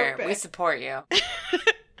you here. Perfect. We support you.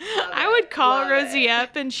 I would call Rosie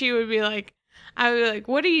up and she would be like, I would be like,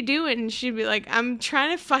 what are you doing? And she'd be like, I'm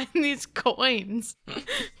trying to find these coins to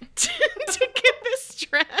get this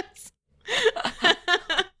dress.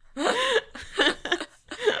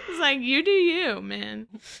 It's like, you do you, man.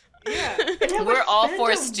 Yeah. We're all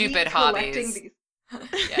for stupid hobbies.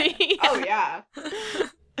 Yeah. Oh, yeah.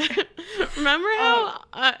 Remember how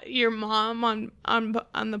your mom on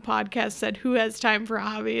the podcast said, who has time for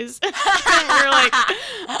hobbies? We're like,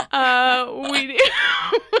 we do.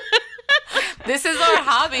 This is our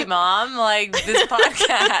hobby, Mom. Like, this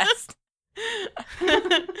podcast.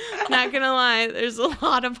 Not gonna lie, there's a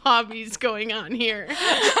lot of hobbies going on here.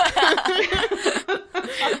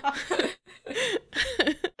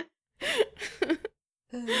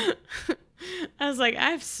 I was like,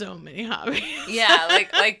 I have so many hobbies. Yeah,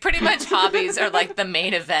 like pretty much hobbies are like the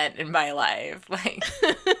main event in my life.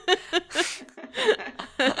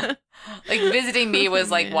 Like visiting me was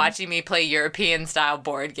like watching me play European style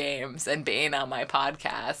board games and being on my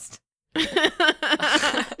podcast.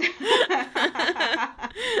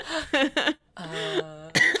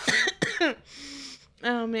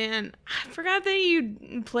 Oh man, I forgot that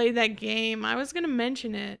you played that game. I was gonna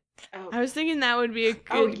mention it. Oh. I was thinking that would be a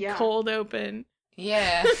good cold open.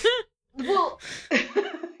 Yeah. Well,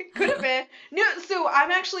 it could have been. No, so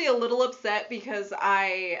I'm actually a little upset because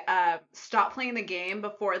I stopped playing the game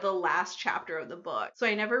before the last chapter of the book. So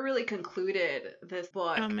I never really concluded this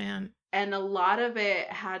book. Oh, man. And a lot of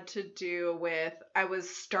it had to do with, I was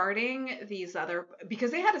starting these other,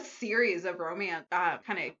 because they had a series of romance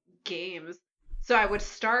kind of games. So I would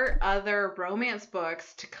start other romance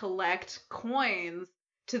books to collect coins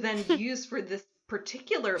to then use for this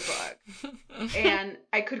particular book. And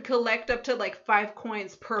I could collect up to like 5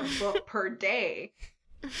 coins per book per day.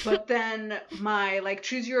 But then my like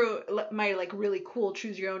really cool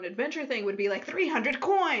choose your own adventure thing would be like 300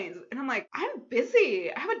 coins. And I'm like, I'm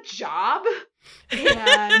busy. I have a job.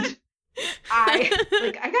 And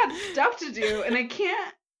I got stuff to do and I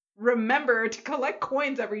can't remember to collect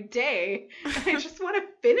coins every day. And I just want to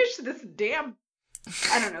finish this damn,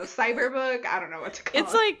 I don't know, cyberbook. I don't know what to call it.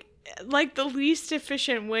 like the least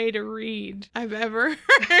efficient way to read I've ever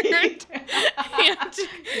heard. You have to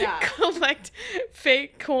collect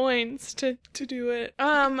fake coins to do it.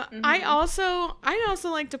 I also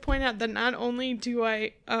like to point out that not only do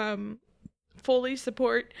I fully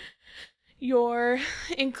support your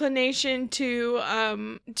inclination to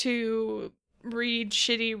read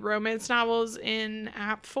shitty romance novels in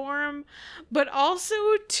app form, but also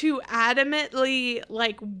to adamantly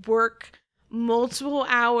like work multiple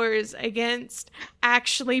hours against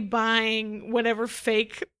actually buying whatever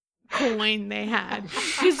fake coin they had,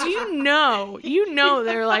 because you know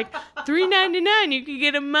they're like $3.99, you could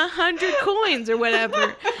get 100 coins or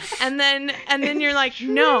whatever, and then you're like,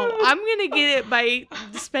 no, I'm gonna get it by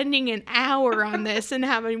spending an hour on this and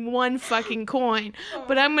having one fucking coin,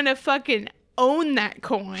 but I'm gonna fucking own that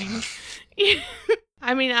coin.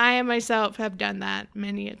 I mean, I myself have done that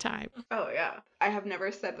many a time. Oh yeah, I have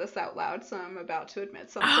never said this out loud, so I'm about to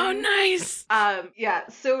admit something. Oh, nice. Yeah,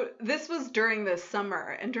 so this was during the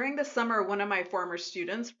summer, and during the summer, one of my former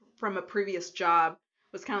students from a previous job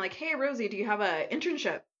was kind of like, hey, Rosie, do you have an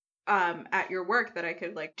internship at your work that I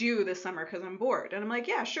could like do this summer because I'm bored? And I'm like,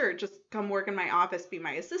 yeah, sure, just come work in my office, be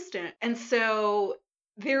my assistant. And so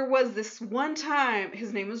there was this one time,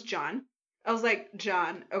 his name was John. I was like,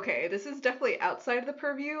 John, okay, this is definitely outside the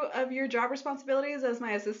purview of your job responsibilities as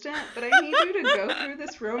my assistant, but I need you to go through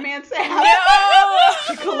this romance app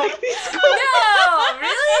to collect these coins. No,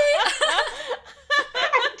 really?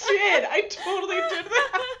 I totally did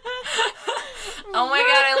that. Oh my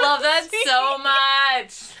god, I love that so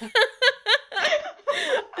much.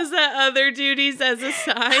 Is that other duties as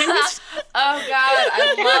assigned? Oh god,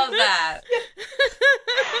 I love that.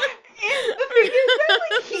 And the thing is that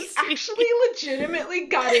like, he actually legitimately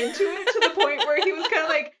got into it to the point where he was kind of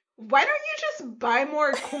like, why don't you just buy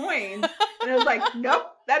more coins? And I was like, nope,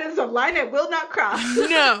 that is a line I will not cross.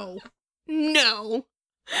 No.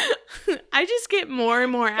 I just get more and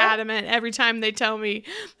more adamant every time they tell me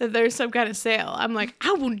that there's some kind of sale. I'm like,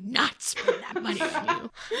 I will not spend that money on you.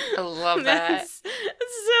 I love that. That's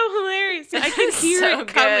so hilarious. I can hear so it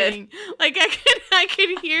coming. Like I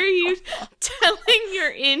can hear you telling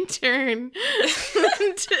your intern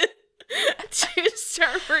to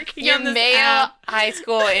start working your on this male app. high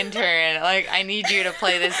school intern. Like, I need you to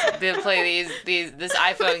play this this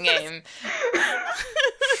iPhone game.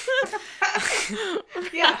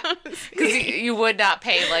 Yeah, because you would not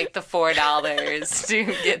pay like the $4 to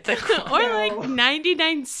get the coin. Or like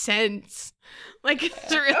 99 cents. Like,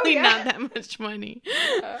 it's really not that much money.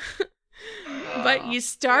 But you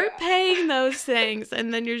start paying those things,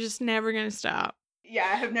 and then you're just never going to stop. Yeah,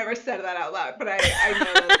 I have never said that out loud, but I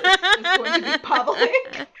know that this is going to be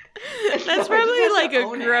public. That's probably like a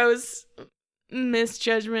gross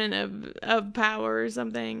misjudgment of power or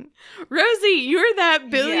something. Rosie, you're that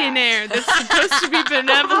billionaire that's supposed to be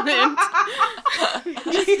benevolent.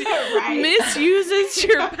 Right. Misuses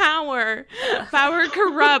your power. Power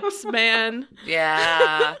corrupts, man.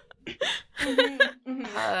 Yeah.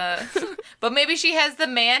 But maybe she has the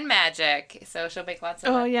man magic, so she'll make lots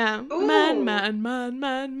of money. Yeah. Ooh.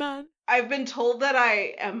 Man. I've been told that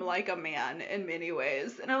I am like a man in many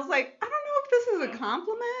ways, and I was like, I don't know if this is a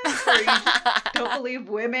compliment or you just don't believe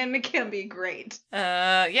women can be great.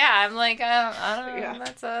 Yeah, I'm like, I don't know. Yeah.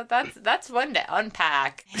 That's one to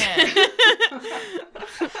unpack. Yeah.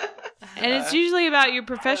 And it's usually about your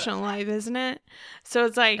professional life, isn't it? So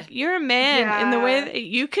it's like, you're a man in the way that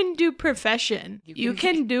you can do profession. You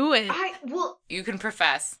can do it. You can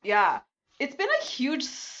profess. Yeah. It's been a huge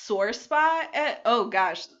sore spot at,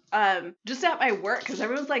 just at my work, because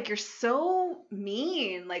everyone's like, you're so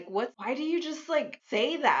mean. Like, why do you just, like,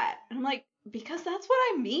 say that? And I'm like, because that's what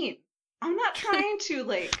I mean. I'm not trying to,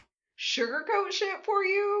 like, sugarcoat shit for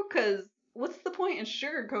you, because what's the point in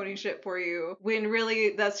sugarcoating shit for you when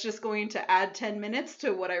really that's just going to add 10 minutes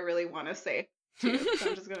to what I really want to say to you. So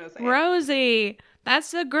I'm just going to say Rosie,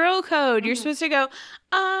 that's the girl code. You're supposed to go,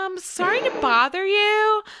 sorry to bother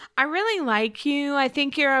you. I really like you. I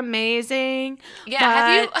think you're amazing.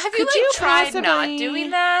 Yeah, have you like tried not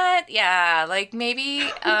doing that? Yeah, like maybe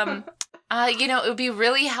it would be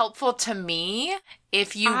really helpful to me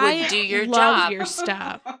if you would do your job. I love your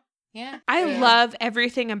stuff. Yeah. I love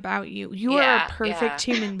everything about you. You are a perfect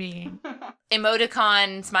human being.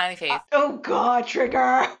 Emoticon smiley face. Oh God,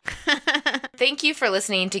 trigger. Thank you for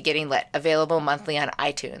listening to Getting Lit, available monthly on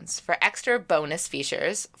iTunes. For extra bonus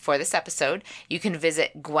features for this episode, you can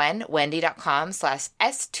visit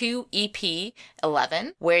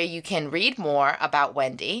gwenwendy.com/S2EP11, where you can read more about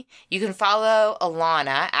Wendy. You can follow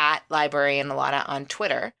Alana at Librarian Alana on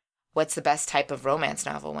Twitter. What's the best type of romance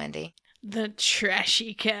novel, Wendy? The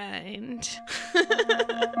trashy kind.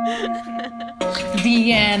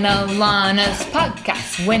 The Lana's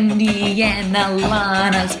podcast. Wendy and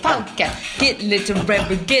Alana's podcast. Get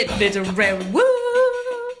literary, woo!